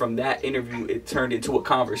turned from that interview, it turned into a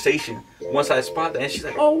conversation. Once I spot that, and she's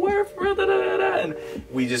like, oh, where for real? Da, da, da, da. And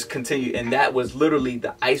we just continued. And that was literally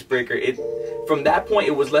the icebreaker. From that point,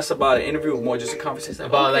 it was less about an interview, more just a conversation.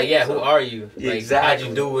 About like, yeah, who are you? Like, exactly. How'd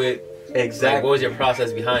you do it? Exactly. Like, what was your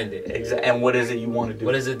process behind it? Exactly. And what is it you want to do?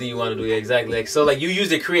 What is it that you want to do? Yeah, exactly. Like, so like you use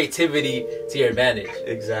the creativity to your advantage.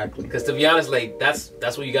 Exactly. Because to be honest, like that's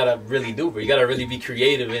what you gotta really do, bro. You gotta really be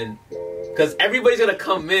creative, and because everybody's gonna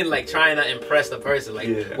come in like trying to impress the person.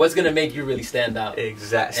 Like, what's gonna make you really stand out?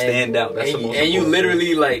 Exactly. Stand out. That's the most important. And you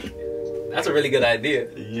literally like. That's a really good idea.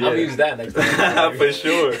 Yeah. I'm gonna use that next time. For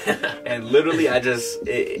sure. And literally,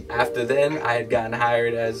 after then, I had gotten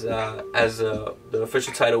hired as the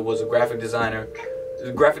official title was a graphic design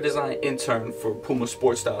intern for Puma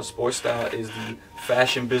Sports Style. Sports Style is the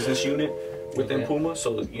fashion business unit within Puma.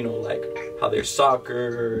 So, you know, like how there's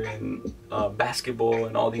soccer and basketball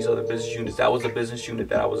and all these other business units. That was the business unit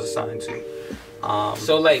that I was assigned to.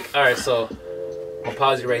 So, like, all right, so I'll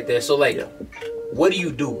pause you right there. So, like, what do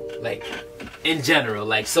you do, like, in general?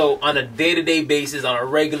 Like, so on a day-to-day basis, on a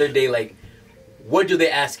regular day, like, what do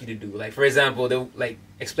they ask you to do? Like, for example, they'll, like,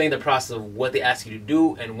 explain the process of what they ask you to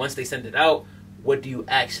do, and once they send it out, what do you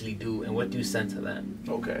actually do, and what do you send to them?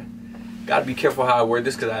 Okay. Gotta be careful how I word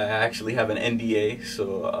this, because I actually have an NDA,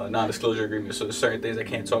 so non-disclosure agreement, so there's certain things I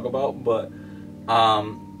can't talk about, but,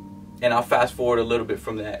 and I'll fast forward a little bit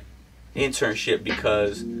from that internship,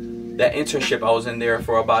 because that internship, I was in there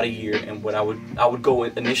for about a year, and what I would go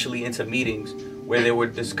initially into meetings where they were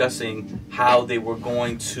discussing how they were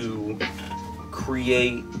going to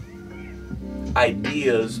create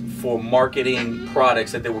ideas for marketing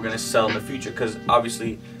products that they were going to sell in the future, because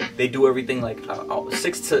obviously they do everything like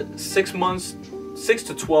 6 to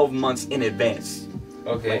 12 months in advance.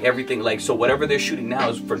 Okay. Like everything, like, so whatever they're shooting now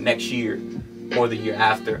is for next year or the year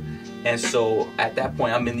after. And so at that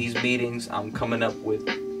point, I'm in these meetings, I'm coming up with,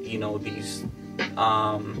 you know, these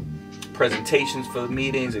presentations for the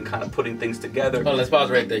meetings and kind of putting things together. Oh, let's pause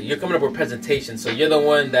right there. You're coming up with presentations, so you're the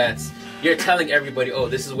one you're telling everybody, oh,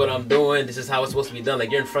 this is what I'm doing, this is how it's supposed to be done.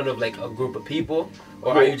 Like, you're in front of like a group of people,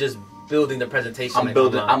 or are you just building the presentation?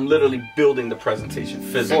 I'm literally building the presentation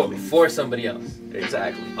physically for somebody else.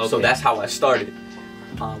 Exactly. Okay. So that's how I started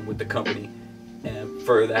with the company. And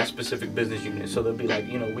for that specific business unit, so they'll be like,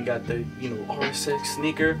 you know, we got the, you know, RSX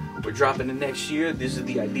sneaker, we're dropping it next year, these are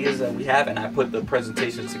the ideas that we have, and I put the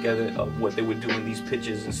presentations together of what they would do in these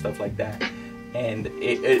pitches and stuff like that. And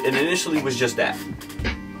it initially was just that.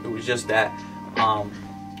 It was just that.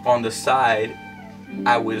 On the side,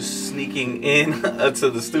 I was sneaking in to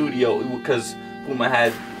the studio, because Puma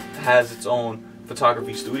has its own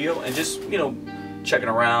photography studio, and just, you know, checking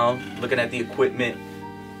around, looking at the equipment,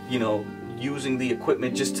 you know, using the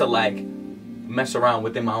equipment just to like mess around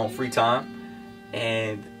within my own free time.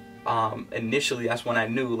 And initially that's when I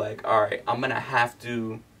knew, like, all right, I'm gonna have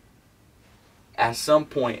to, at some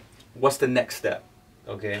point, what's the next step?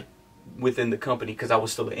 Okay. Within the company, because I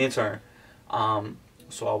was still an intern.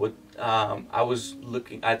 So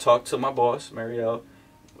I talked to my boss, Marielle,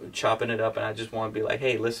 chopping it up, and I just want to be like,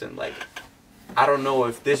 hey, listen, like, I don't know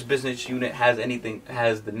if this business unit has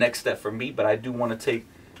the next step for me, but I do want to take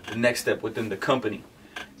the next step within the company.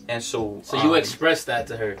 And so you expressed that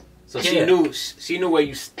to her, so yeah. she knew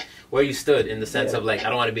where you stood in the sense of like, I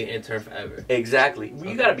don't want to be an intern forever. Exactly.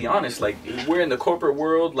 You gotta be honest. Like, we're in the corporate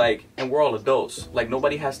world, like, and we're all adults. Like,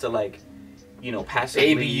 nobody has to, like, you know,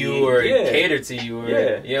 passively baby you or cater to you, or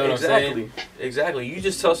you know what I'm saying? Exactly. You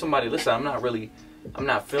just tell somebody, listen, I'm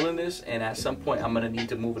not feeling this, and at some point I'm gonna need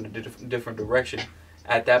to move in a different direction.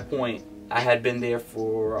 At that point, I had been there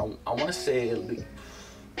for I want to say at least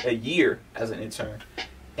a year as an intern,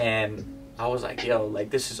 and I was like, yo,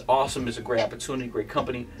 like, this is awesome. It's a great opportunity, great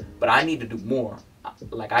company, but I need to do more.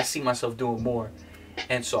 Like, I see myself doing more,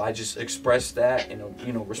 and so I just expressed that in a,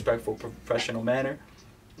 you know, respectful, professional manner.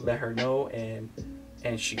 Let her know, and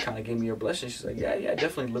she kind of gave me her blessing. She's like, yeah,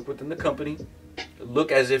 definitely look within the company.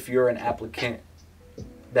 Look as if you're an applicant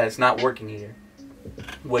that's not working here.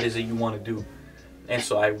 What is it you want to do? And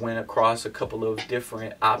so I went across a couple of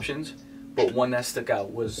different options, but one that stuck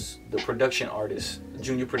out was the production artist.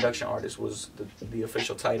 Junior production artist was the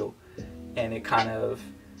official title, and it kind of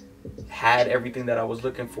had everything that I was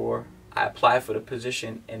looking for. I applied for the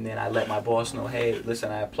position, and then I let my boss know, hey,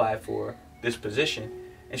 listen, I applied for this position.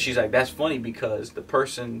 And she's like, that's funny because the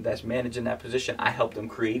person that's managing that position, I helped them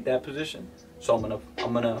create that position. So I'm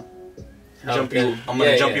gonna jump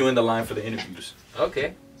you in the line for the interviews.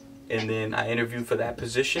 Okay. And then I interviewed for that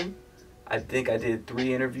position. I think I did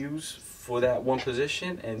 3 interviews for that one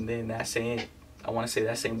position, and then that same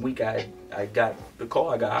week I got the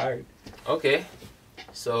call. I got hired. Okay.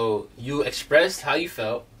 So you expressed how you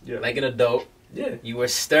felt, like an adult. Yeah. You were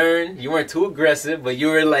stern. You weren't too aggressive, but you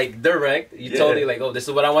were like direct. You told me like, oh, this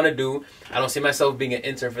is what I want to do. I don't see myself being an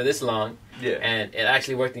intern for this long. Yeah. And it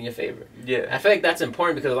actually worked in your favor. Yeah. I feel like that's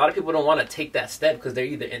important because a lot of people don't want to take that step because they're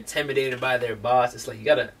either intimidated by their boss. It's like, you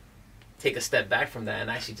got to take a step back from that and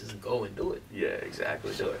actually just go and do it. Yeah,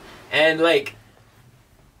 exactly. Sure. And like,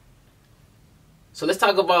 so let's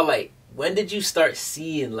talk about like, when did you start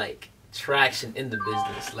seeing like traction in the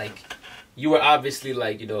business? Like, you were obviously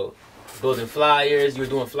like, you know, building flyers, you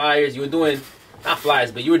were doing not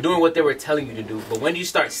flyers, but you were doing what they were telling you to do. But when do you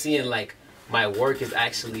start seeing like, my work is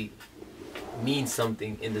actually means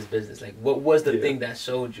something in this business? Like, what was the thing that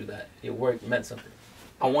showed you that your work meant something?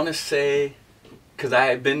 I want to say, because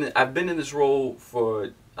I've been in this role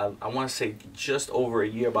for I want to say just over a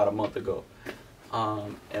year, about a month ago,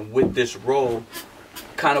 and with this role,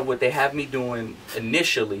 kind of what they have me doing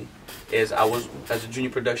initially is I was as a junior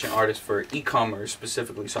production artist for e-commerce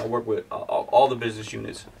specifically. So I work with all the business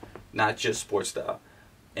units, not just sports style.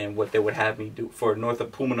 And what they would have me do for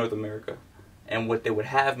Puma North America, and what they would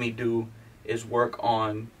have me do is work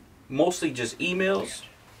on mostly just emails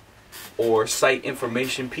or site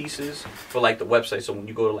information pieces for like the website. So when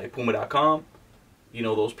you go to like Puma.com, you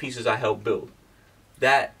know, those pieces I help build.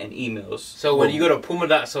 That and emails. So when you go to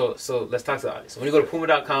Puma. So let's talk to the audience. So when you go to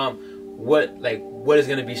Puma.com, what is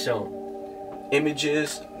going to be shown?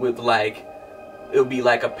 Images with like, it'll be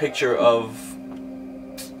like a picture of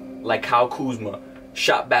like Kyle Kuzma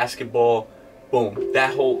shot basketball, boom.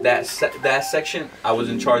 That section I was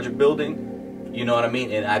in charge of building, you know what I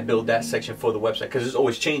mean? And I build that section for the website because it's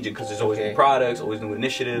always changing, because there's always new products, always new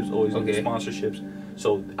initiatives, always new sponsorships.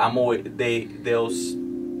 So they'll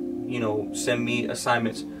you know, send me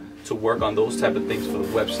assignments to work on those type of things for the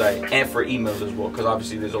website and for emails as well, because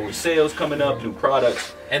obviously there's always sales coming up, new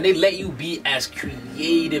products. And they let you be as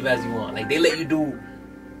creative as you want. Like, they let you do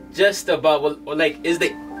just about, like,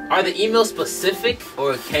 are the emails specific,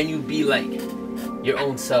 or can you be like your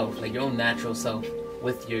own self, like your own natural self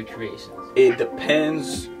with your creations? It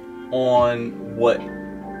depends on what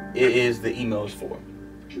it is the email is for.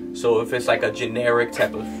 So if it's like a generic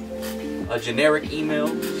email,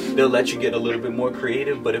 they'll let you get a little bit more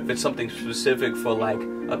creative. But if it's something specific for like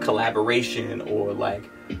a collaboration or like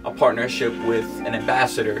a partnership with an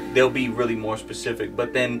ambassador, they'll be really more specific.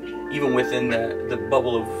 But then even within the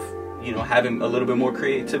bubble of, you know, having a little bit more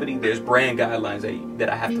creativity, there's brand guidelines that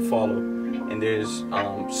I have to follow, and there's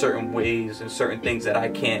certain ways and certain things that I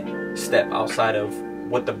can't step outside of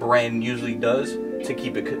what the brand usually does to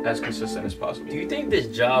keep it as consistent as possible. Do you think this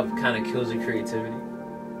job kind of kills your creativity?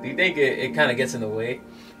 Do you think it kind of gets in the way?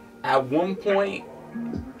 At one point,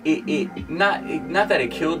 not that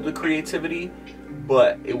it killed the creativity,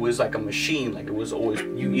 but it was like a machine. Like, it was always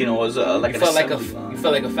you know, it was like an assembly line. You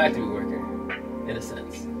felt like a factory worker, in a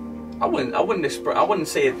sense. I wouldn't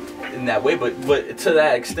say it in that way, but to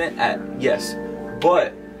that extent, yes.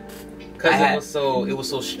 But because it was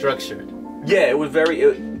so structured. Yeah, it was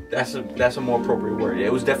very. That's a more appropriate word.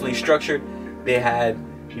 It was definitely structured. They had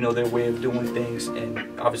you know, their way of doing things,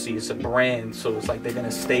 and obviously it's a brand, so it's like they're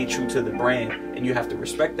gonna stay true to the brand, and you have to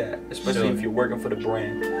respect that, especially if you're working for the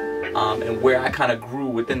brand. And where I kind of grew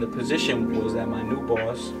within the position was that my new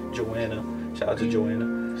boss, Joanna, shout out to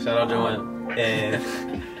Joanna. Shout out Joanna.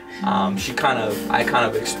 And I kind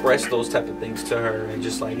of expressed those type of things to her, and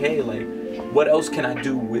just like, hey, like, what else can I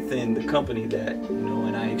do within the company that, you know,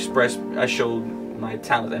 and I showed my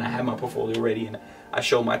talent, and I had my portfolio ready, and I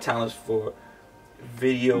showed my talents for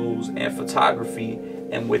videos and photography,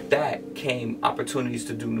 and with that came opportunities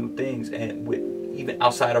to do new things, and with even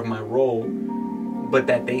outside of my role, but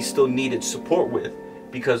that they still needed support with,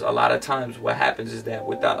 because a lot of times what happens is that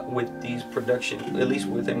with these production, at least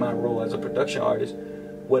within my role as a production artist,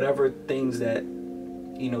 whatever things that,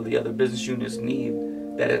 you know, the other business units need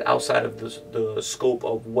that is outside of the scope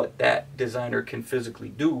of what that designer can physically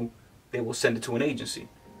do, they will send it to an agency.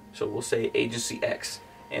 So we'll say agency X,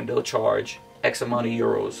 and they'll charge X amount of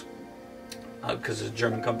euros, because it's a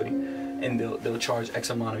German company, and they'll charge X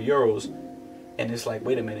amount of euros, and it's like,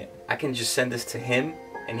 wait a minute, I can just send this to him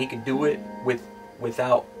and he can do it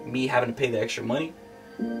without me having to pay the extra money.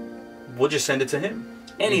 We'll just send it to him,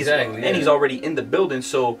 and he's already in the building.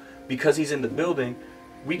 So because he's in the building,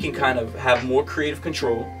 we can kind of have more creative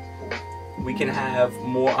control. We can have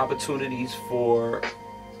more opportunities for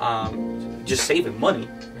just saving money.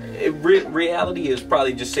 Reality is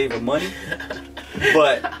probably just saving money,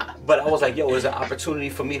 but I was like, yo, it's an opportunity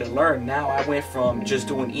for me to learn. Now I went from just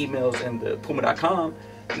doing emails and the Puma.com.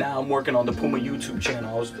 Now I'm working on the Puma YouTube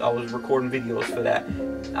channel. I was recording videos for that.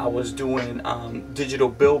 I was doing digital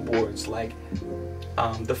billboards, like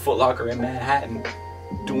the Foot Locker in Manhattan,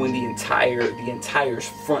 doing the entire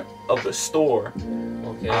front of the store,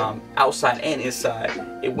 outside and inside.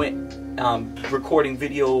 It went recording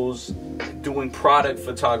videos, doing product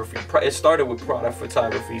photography. It started with product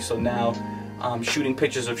photography, so now shooting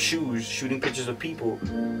pictures of shoes, shooting pictures of people.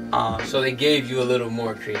 So they gave you a little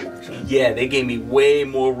more creative. Yeah, they gave me way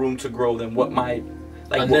more room to grow than what my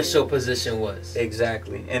initial position was.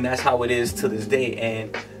 Exactly, and that's how it is to this day.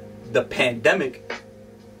 And the pandemic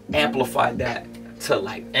amplified that to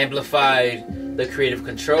like amplified the creative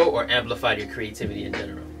control, or amplified your creativity in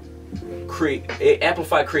general. It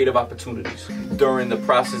amplified creative opportunities. During the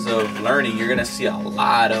process of learning, you're gonna see a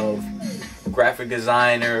lot of graphic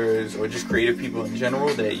designers or just creative people in general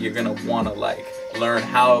that you're gonna want to like learn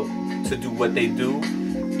how to do what they do,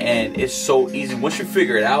 and it's so easy once you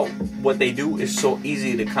figure it out what they do. It's so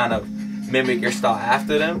easy to kind of mimic your style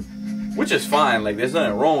after them, which is fine. Like, there's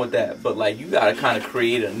nothing wrong with that, but like, you gotta kind of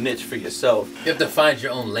create a niche for yourself. You have to find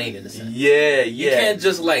your own lane in a sense. Yeah. You can't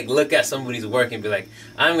just like look at somebody's work and be like,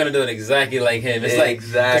 I'm gonna do it exactly like him. It's like,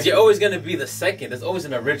 because you're always gonna be the second. There's always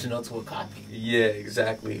an original to a copy. Yeah,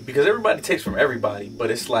 exactly. Because everybody takes from everybody,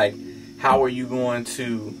 but it's like, how are you going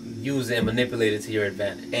to use it and manipulate it to your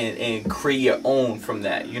advantage and create your own from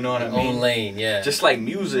that? You know what I mean? Own lane, yeah. Just like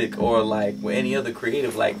music, or like with any other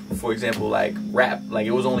creative, like for example, like rap, like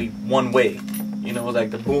it was only one way. You know, it was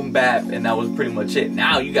like the boom bap, and that was pretty much it.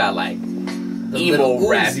 Now you got like the emo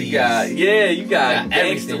rap, you got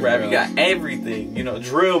gangster rap, bro. You got everything. You know,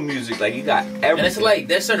 drill music, like you got everything. And it's like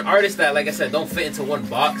there's certain artists that, like I said, don't fit into one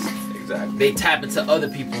box. Exactly. They tap into other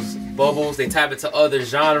people's bubbles. They tap into other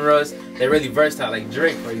genres. They're really versatile. Like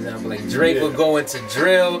Drake, for example. Like Drake will go into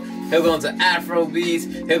drill. He'll go into Afro beats.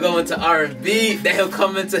 He'll go into R&B. Then he'll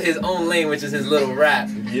come into his own lane, which is his little rap.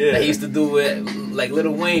 Yeah. That he used to do with like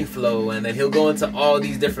Lil Wayne flow, and then he'll go into all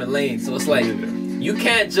these different lanes. So it's like, you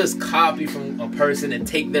can't just copy from a person and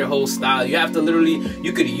take their whole style. You have to literally,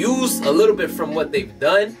 you could use a little bit from what they've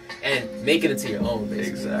done and make it into your own, basically.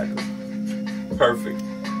 Exactly. Perfect.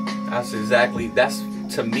 That's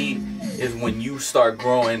to me is when you start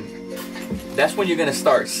growing. That's when you're gonna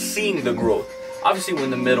start seeing the growth. Obviously, we're in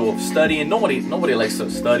the middle of studying. Nobody likes to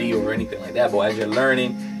study or anything like that. But as you're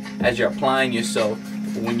learning, as you're applying yourself,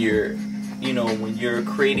 when you're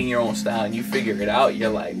creating your own style and you figure it out, you're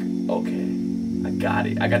like, okay, I got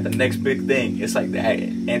it. I got the next big thing. It's like that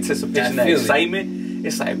anticipation, that excitement.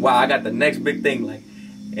 It's like, wow, I got the next big thing. Like,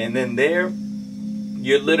 and then there,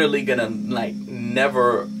 you're literally gonna like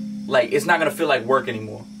never. Like, it's not gonna feel like work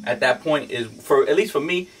anymore. At that point, at least for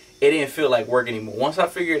me, it didn't feel like work anymore. Once I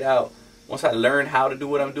figured out, once I learned how to do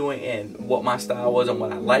what I'm doing and what my style was and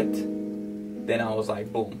what I liked, then I was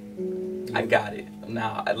like, boom, I got it.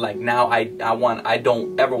 Now I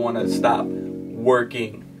don't ever want to stop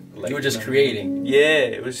working. Like, you were just creating. Yeah,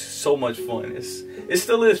 it was so much fun. It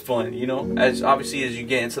still is fun, you know. As obviously as you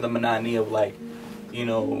get into the monotony of like, you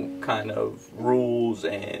know, kind of rules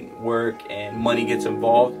and work and money gets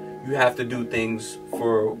involved. You have to do things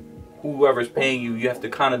for whoever's paying you. You have to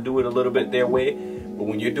kind of do it a little bit their way. But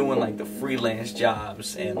when you're doing like the freelance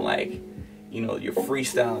jobs and like, you know, you're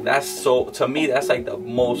freestyling, that's so, to me, that's like the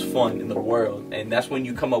most fun in the world. And that's when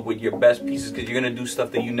you come up with your best pieces, because you're gonna do stuff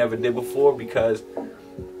that you never did before, because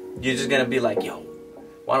you're just gonna be like, yo,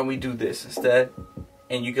 why don't we do this instead?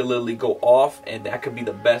 And you can literally go off, and that could be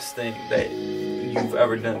the best thing that you've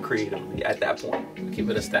ever done creatively at that point. Keep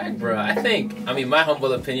it a stack, bro. I mean, my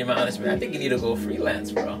humble opinion, my honest opinion, I think you need to go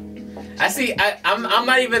freelance, bro. I'm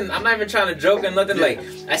not even trying to joke or nothing. Like,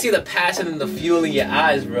 I see the passion and the fuel in your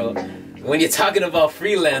eyes, bro, when you're talking about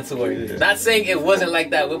freelance work. Yeah. Not saying it wasn't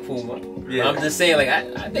like that with Puma. Yeah. I'm just saying, like,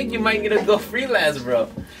 I think you might need to go freelance, bro.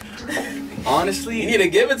 Honestly, you need to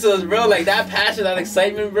give it to us, bro. Like, that passion, that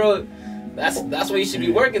excitement, bro. That's what you should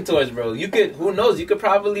be working towards, bro. You could, who knows, you could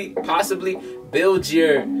possibly build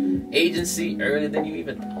your agency earlier than you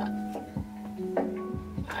even thought.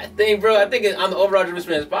 I think on the Overall Drip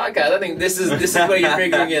Experience podcast, I think this is where you're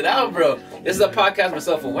figuring it out, bro. This is a podcast for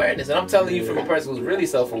self-awareness, and I'm telling you from a person who's really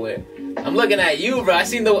self-aware. I'm looking at you, bro. I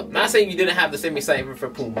seen not saying you didn't have the same excitement for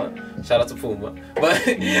Puma. Shout out to Puma. But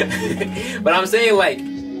but I'm saying, like,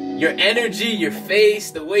 your energy, your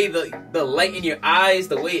face, the way the light in your eyes,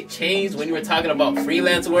 the way it changed when you were talking about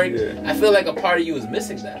freelance work. Yeah. I feel like a part of you is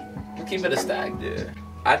missing that. Keep it a stack. Yeah.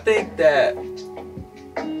 I think that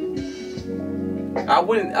I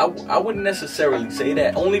wouldn't necessarily say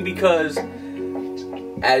that, only because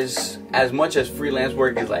as much as freelance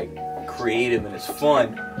work is like creative and it's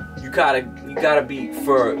fun, you gotta be,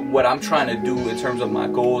 for what I'm trying to do in terms of my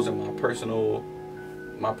goals and my personal,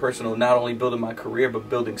 not only building my career but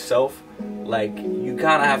building self, like, you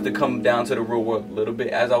kind of have to come down to the real world a little bit.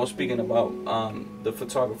 As I was speaking about the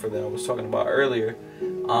photographer that I was talking about earlier,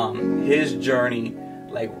 his journey,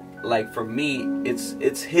 like for me,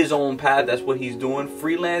 it's his own path. That's what he's doing,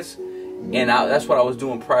 freelance, and that's what I was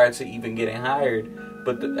doing prior to even getting hired.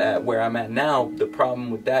 But where I'm at now, the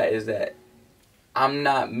problem with that is that I'm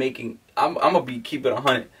gonna keep it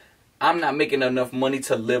 100. I'm not making enough money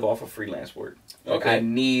to live off of freelance work. Like, okay. I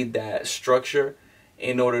need that structure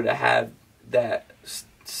in order to have that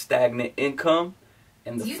stagnant income,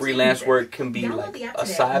 and the freelance work can be like a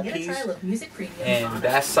side piece, and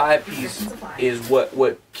that side piece is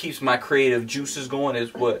what keeps my creative juices going,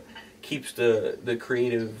 is what keeps the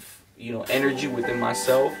creative, you know, energy within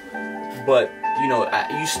myself. But, you know,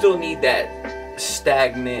 you still need that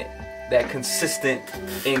stagnant, that consistent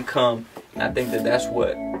income, and I think that's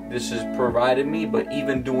what this has provided me. But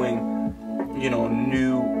even doing, you know,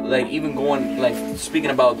 new, like, even going, like, speaking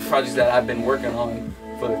about the projects that I've been working on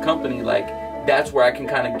for the company, like, that's where I can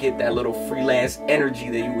kind of get that little freelance energy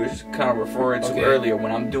that you were kind of referring to earlier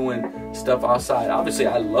when I'm doing stuff outside. Obviously,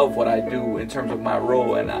 I love what I do in terms of my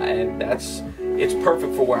role, and it's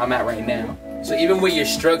perfect for where I'm at right now. So even with your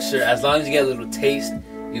structure, as long as you get a little taste,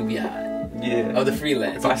 you'll be high. Yeah. Of the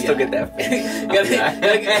freelance. If I still get that fix. you gotta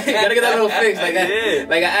get that little fix, like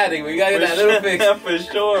an addict. You gotta get that little fix.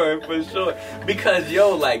 For sure. Because,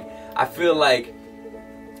 yo, like, I feel like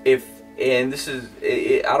I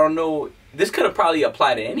don't know, this could have probably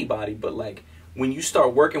applied to anybody, but, like, when you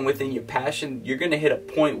start working within your passion, you're gonna hit a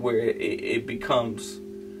point where it becomes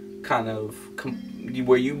kind of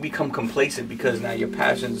where you become complacent, because now your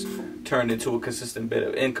passion's turned into a consistent bit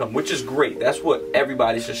of income, which is great. That's what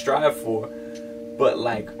everybody should strive for. But,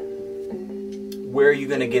 like, where are you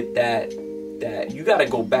gonna get that you gotta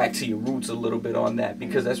go back to your roots a little bit on that,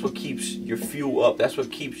 because that's what keeps your fuel up. That's what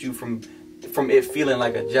keeps you from it feeling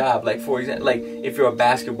like a job. Like, for example, like, if you're a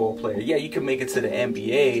basketball player, yeah, you can make it to the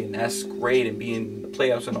NBA, and that's great, and be in the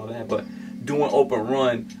playoffs and all that, but doing open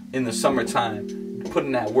run in the summertime,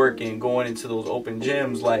 putting that work in, going into those open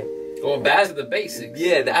gyms, like, going back to the basics.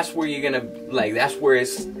 Yeah, that's where you're gonna, like, that's where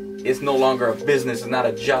it's no longer a business, it's not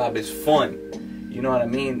a job, it's fun. You know what I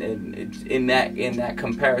mean? And it's in that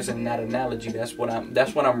comparison, that analogy, that's what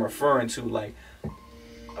I'm referring to. Like,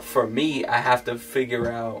 for me, I have to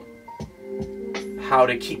figure out how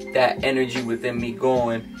to keep that energy within me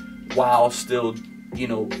going while still, you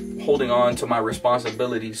know, holding on to my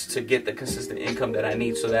responsibilities to get the consistent income that I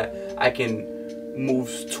need, so that I can move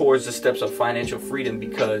towards the steps of financial freedom.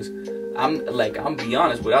 Because I'm be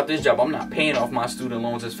honest, without this job, I'm not paying off my student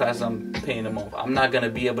loans as fast as I'm paying them off. I'm not gonna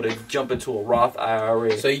be able to jump into a Roth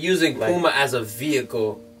IRA. So you're using Puma as a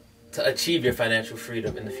vehicle to achieve your financial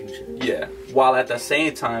freedom in the future. Yeah, while at the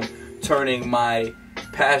same time turning my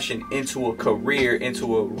passion into a career,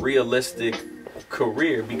 into a realistic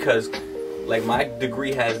career, because, like, my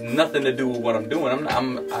degree has nothing to do with what I'm doing.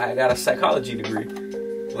 I got a psychology degree.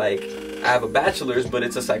 Like, I have a bachelor's, but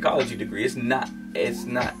it's a psychology degree. It's not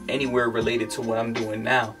anywhere related to what I'm doing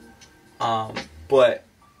now. But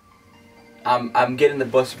I'm getting the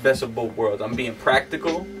best of both worlds. I'm being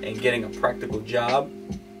practical and getting a practical job.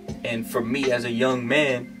 And for me as a young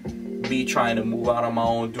man, me trying to move out on my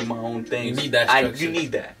own, do my own things. You need that structure. You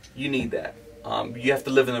need that. You have to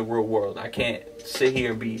live in the real world. I can't sit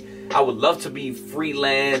here and be. I would love to be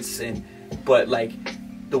freelance, but like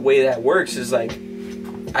the way that works is like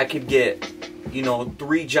I could get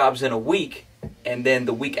 3 jobs in a week, and then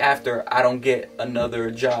the week after I don't get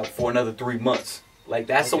another job for another 3 months. Like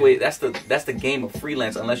that's the way. That's the game of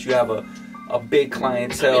freelance. Unless you have a big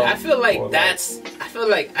clientele. I feel like I feel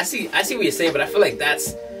like I see what you're saying, but I feel like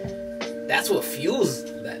that's what fuels.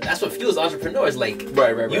 That's what fuels entrepreneurs. Like,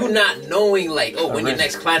 right. You not knowing, like, when your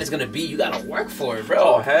next client is gonna be, you gotta work for it, bro.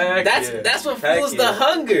 Oh, heck that's what fuels the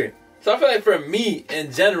hunger. So I feel like for me,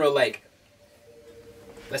 in general, like,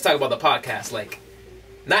 let's talk about the podcast. Like,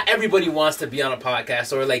 not everybody wants to be on a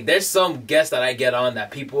podcast, or like, there's some guests that I get on that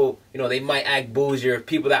people, they might act bougie, or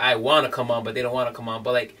people that I want to come on, but they don't want to come on.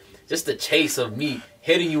 But like, just the chase of me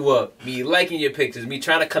hitting you up, me liking your pictures, me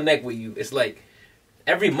trying to connect with you. It's like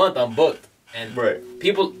every month I'm booked. And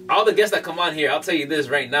people, all the guests that come on here, I'll tell you this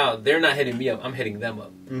right now, they're not hitting me up. I'm hitting them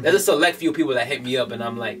up. There's a select few people that hit me up, and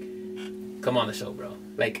I'm like, come on the show, bro.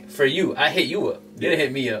 Like, for you, I hit you up. You didn't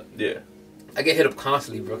hit me up. Yeah. I get hit up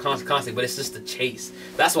constantly, bro. Constantly. But it's just the chase.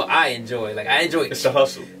 That's what I enjoy. Like, I enjoy it's the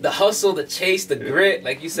hustle. The hustle, the chase, the grit.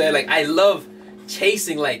 Like you said, like, I love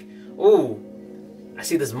chasing. Like, ooh, I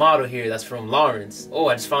see this model here that's from Lawrence. Oh,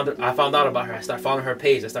 I found out about her. I start following her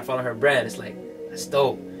page. I start following her brand. It's like, that's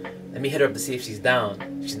dope. Let me hit her up to see if she's down.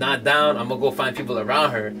 If she's not down, I'm going to go find people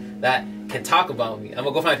around her that can talk about me. I'm going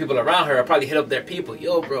to go find people around her. I'll probably hit up their people.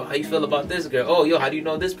 Yo, bro, how you feel about this girl? Oh, yo, how do you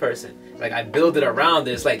know this person? Like, I build it around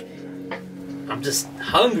this. Like, I'm just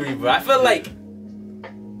hungry, bro. I feel like,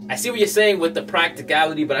 I see what you're saying with the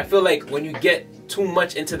practicality, but I feel like when you get too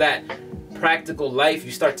much into that practical life,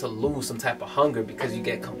 you start to lose some type of hunger because you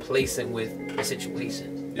get complacent with the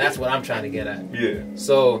situation. That's what I'm trying to get at. Yeah.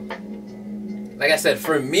 So, like I said,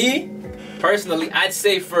 for me, personally, I'd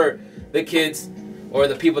say for the kids or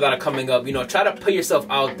the people that are coming up, try to put yourself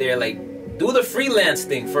out there. Like, do the freelance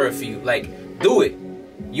thing for a few. Like, do it.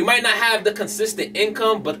 You might not have the consistent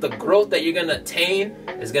income, but the growth that you're going to attain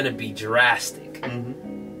is going to be drastic.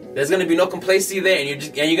 There's going to be no complacency there, and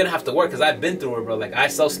you're going to have to work, because I've been through it, bro. Like, I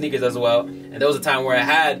sell sneakers as well, and there was a time where I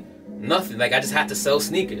had nothing. Like, I just had to sell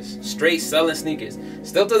sneakers. Straight selling sneakers.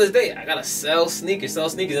 Still to this day, I gotta sell sneakers.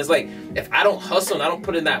 It's like, if I don't hustle and I don't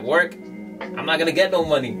put in that work, I'm not gonna get no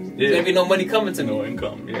money. There's gonna be no money coming to me. No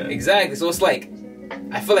income, yeah. Exactly. So it's like,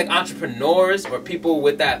 I feel like entrepreneurs or people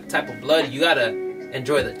with that type of blood, you gotta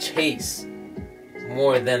enjoy the chase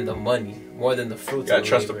more than the money, more than the fruits. You gotta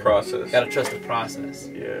trust the process. You gotta trust the process.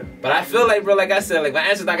 Yeah. But I feel like, bro, like I said, like, my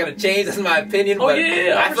answer's not gonna change. That's my opinion. Oh, but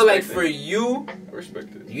yeah. I feel like for you, I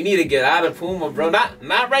respect it. you need to get out of Puma, bro.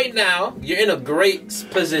 Not right now. You're in a great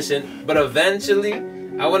position, but eventually,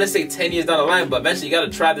 I want to say 10 years down the line, but eventually you got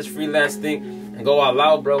to try this freelance thing and go all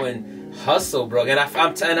out, bro, and hustle, bro. And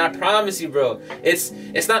I promise you, bro, it's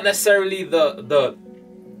not necessarily the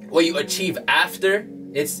what you achieve after.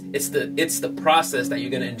 It's the process that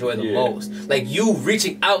you're gonna enjoy the most. Like, you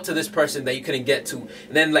reaching out to this person that you couldn't get to,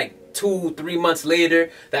 and then like 2-3 months later,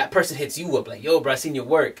 that person hits you up like, yo, bro, I seen your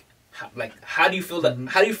work. How do you feel that?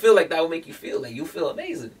 How do you feel like that will make you feel? Like, you feel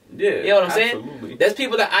amazing. Yeah, you know what I'm saying? Absolutely. There's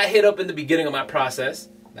people that I hit up in the beginning of my process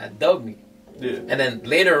that dug me. Yeah. And then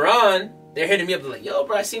later on, they're hitting me up like, yo,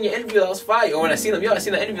 bro, I seen your interview, that was fire. Or when I seen them, yo, I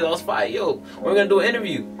seen that interview, that was fire. Yo, we're gonna do an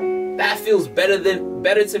interview. That feels better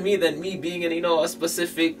to me than me being in a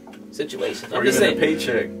specific situation. I'm just saying, a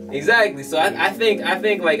paycheck. Exactly. So I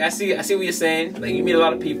think like I see what you're saying. Like, you meet a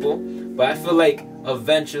lot of people, but I feel like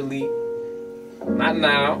eventually, not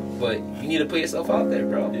now, but you need to put yourself out there,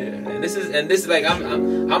 bro. Yeah. And this is like,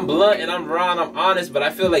 I'm blunt and I'm raw and I'm honest, but I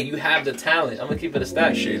feel like you have the talent. I'm gonna keep it a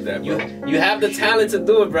stack. Appreciate that, bro. You have the talent to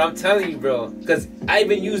do it, bro. I'm telling you, bro. Because I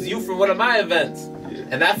even used you from one of my events,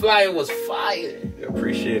 and that flyer was fire.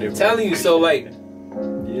 Appreciate it, bro. I'm telling you, so like,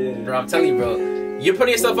 yeah, bro. I'm telling you, bro. You're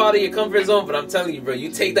putting yourself out of your comfort zone, but I'm telling you, bro. You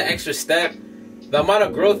take the extra step, the amount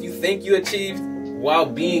of growth you think you achieved while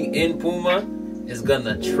being in Puma is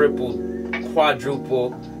gonna triple,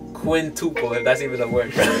 quadruple, quintuple, if that's even a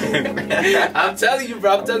word. I'm telling you,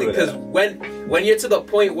 bro. I'm telling you, because when you're to the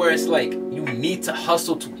point where it's like you need to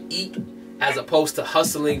hustle to eat, as opposed to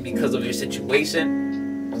hustling because of your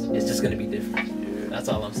situation, it's just gonna be different. Yeah. That's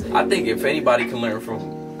all I'm saying. I think if anybody can learn from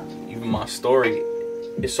even my story,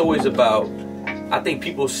 it's always about, I think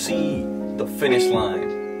people see the finish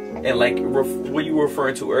line, and like what you were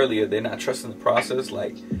referring to earlier, they're not trusting the process.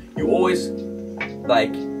 Like, you always,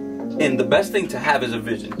 like, and the best thing to have is a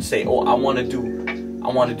vision. Say, oh, I want to do I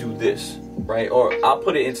want to do this, right? Or I'll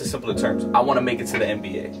put it into simpler terms. I want to make it to the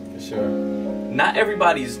NBA. For sure. Not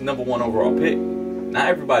everybody's #1 overall pick. Not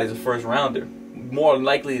everybody's a first rounder. More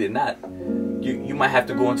likely than not, you might have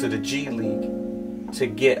to go into the G League to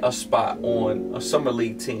get a spot on a summer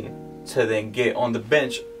league team, to then get on the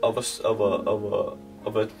bench of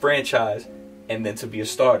a franchise, and then to be a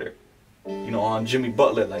starter. You know, on Jimmy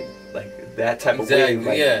Butler, like that type of way.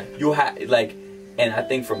 Like, yeah. You have like, and I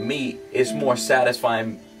think for me, it's more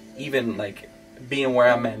satisfying, even like being where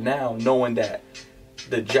I'm at now, knowing that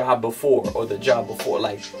the job before,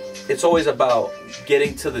 like, it's always about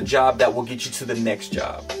getting to the job that will get you to the next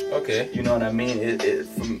job. Okay. You know what I mean? It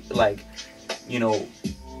from like, you know,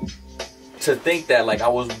 to think that like I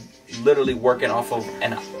was literally working off of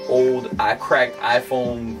an old cracked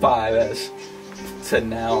iPhone 5S to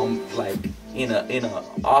now I'm like in a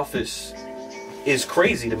office is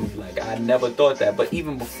crazy to me. Like, I never thought that. But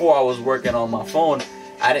even before I was working on my phone,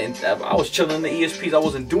 I was chilling in the ESPs. I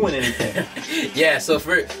wasn't doing anything. Yeah, so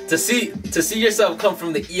to see yourself come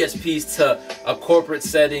from the ESPs to a corporate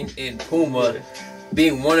setting in Puma,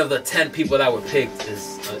 being one of the 10 people that were picked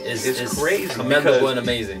is crazy, commendable and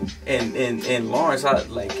amazing. And Lawrence,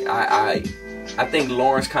 I think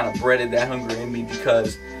Lawrence kind of bred that hunger in me,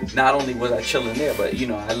 because not only was I chilling there, but you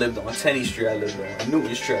know, I lived on Tenney Street, I lived on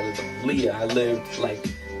Newton Street, I lived on Leah, I lived like,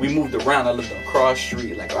 we moved around. I lived on Cross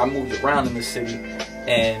Street. Like, I moved around in the city,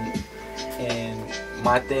 and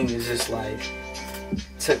my thing is just like,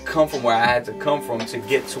 to come from where I had to come from to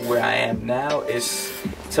get to where I am now is,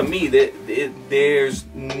 to me, that there's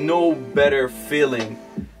no better feeling,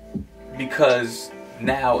 because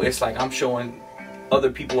now it's like I'm showing other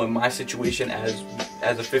people in my situation as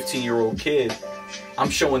a 15-year-old kid. I'm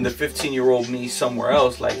showing the 15-year-old me somewhere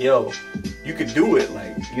else, like, yo, you could do it.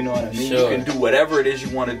 Like, you know what I mean? Sure. You can do whatever it is you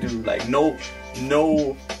want to do. Like, no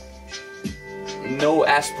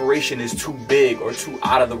aspiration is too big or too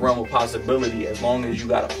out of the realm of possibility. As long as you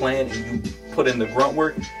got a plan and you put in the grunt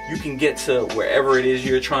work, you can get to wherever it is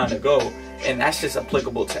you're trying to go. And that's just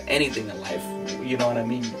applicable to anything in life. You know what I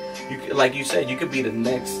mean? Like you said, you could be the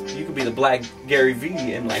Black Gary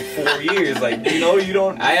Vee in like 4 years. Like, you know, you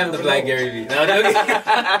don't. I am the Black Gary Vee. No,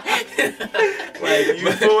 like, you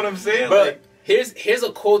know what I'm saying? But like, here's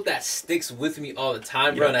a quote that sticks with me all the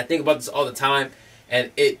time, bro. Yeah. And I think about this all the time, and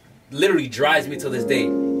it literally drives me to this day.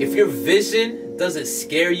 If your vision doesn't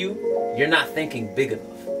scare you, you're not thinking big enough.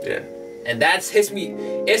 Yeah. And that hits me.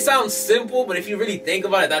 It sounds simple, but if you really think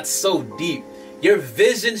about it, that's so deep. Your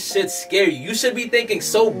vision should scare you. You should be thinking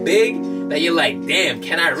so big that you're like, damn,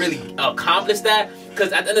 can I really accomplish that?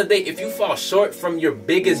 Because at the end of the day, if you fall short from your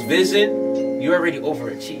biggest vision, you already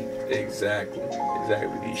overachieved. Exactly.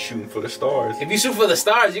 You're shooting for the stars. If you shoot for the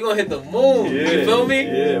stars, you're going to hit the moon. Yeah, you feel me?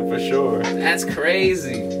 Yeah, for sure. That's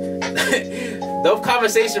crazy. Dope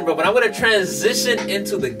conversation, bro. But I'm going to transition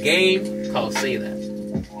into the game called Say That.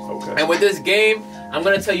 Okay. And with this game, I'm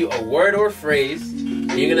going to tell you a word or phrase.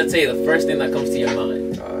 And you're going to say the first thing that comes to your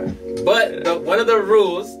mind. Alright. But one of the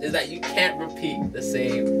rules is that you can't repeat the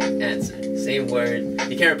same answer. Same word.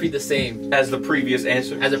 You can't repeat the same. As the previous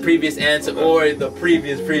answer. As a previous answer, or the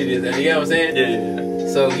previous. And you get what I'm saying? Yeah.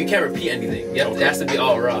 So you can't repeat anything. You have to, it has to be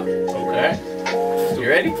all raw. Okay. Alright? You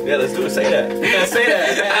ready? Yeah, let's do it. Say that. Yeah, say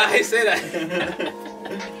that. I say that.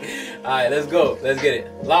 Alright, let's go. Let's get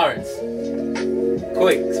it. Lawrence.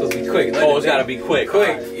 Quick. It's supposed to be quick. It's gotta be quick.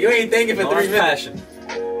 Quick. Right. You ain't thinking for Lawrence 3 minutes. Passion.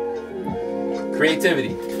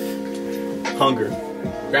 Creativity. Hunger.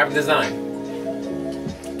 Graphic design.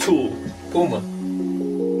 Tool. Puma.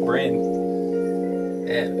 Brand.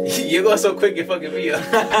 Man, you're going so quick, you're fucking me up.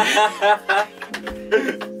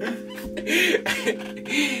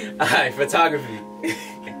 Alright, photography.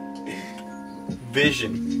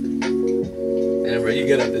 Vision. Damn, bro, you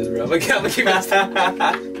get up this, bro. I'm gonna keep it.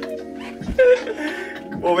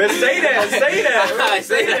 Well, man, say that. Say that.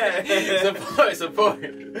 Say that. Support.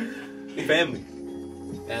 Family.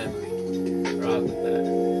 Rock with that.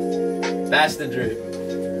 Bastiendrip.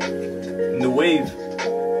 New Wave.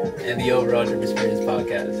 And the Overall Drip Experience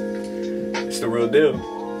podcast. It's the real deal.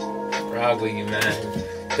 Rock with you, man.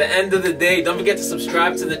 At the end of the day, don't forget to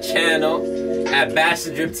subscribe to the channel at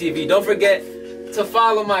Bastiendrip TV. Don't forget to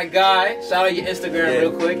follow my guy. Shout out your Instagram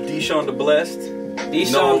real quick. D-SHAWN the Blessed.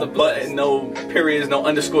 D-SHAWN the Blessed. No periods, no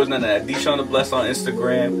underscores, none of that. D-SHAWN the Blessed on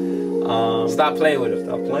Instagram. Stop playing with him.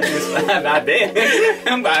 Stop playing with him. Not dead.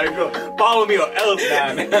 I'm about to go. Follow me or else,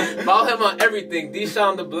 man. Follow him on everything.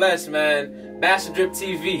 D-SHAWN the Blessed, man. Bastiendrip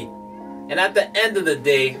TV. And at the end of the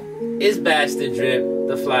day, it's Bastiendrip,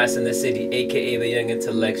 the flyest in the city, aka the young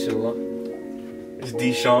intellectual. It's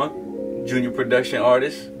D-SHAWN, junior production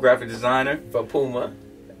artist, graphic designer for Puma.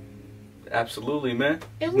 Absolutely, man.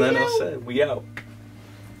 And Nothing we else out. said. We out.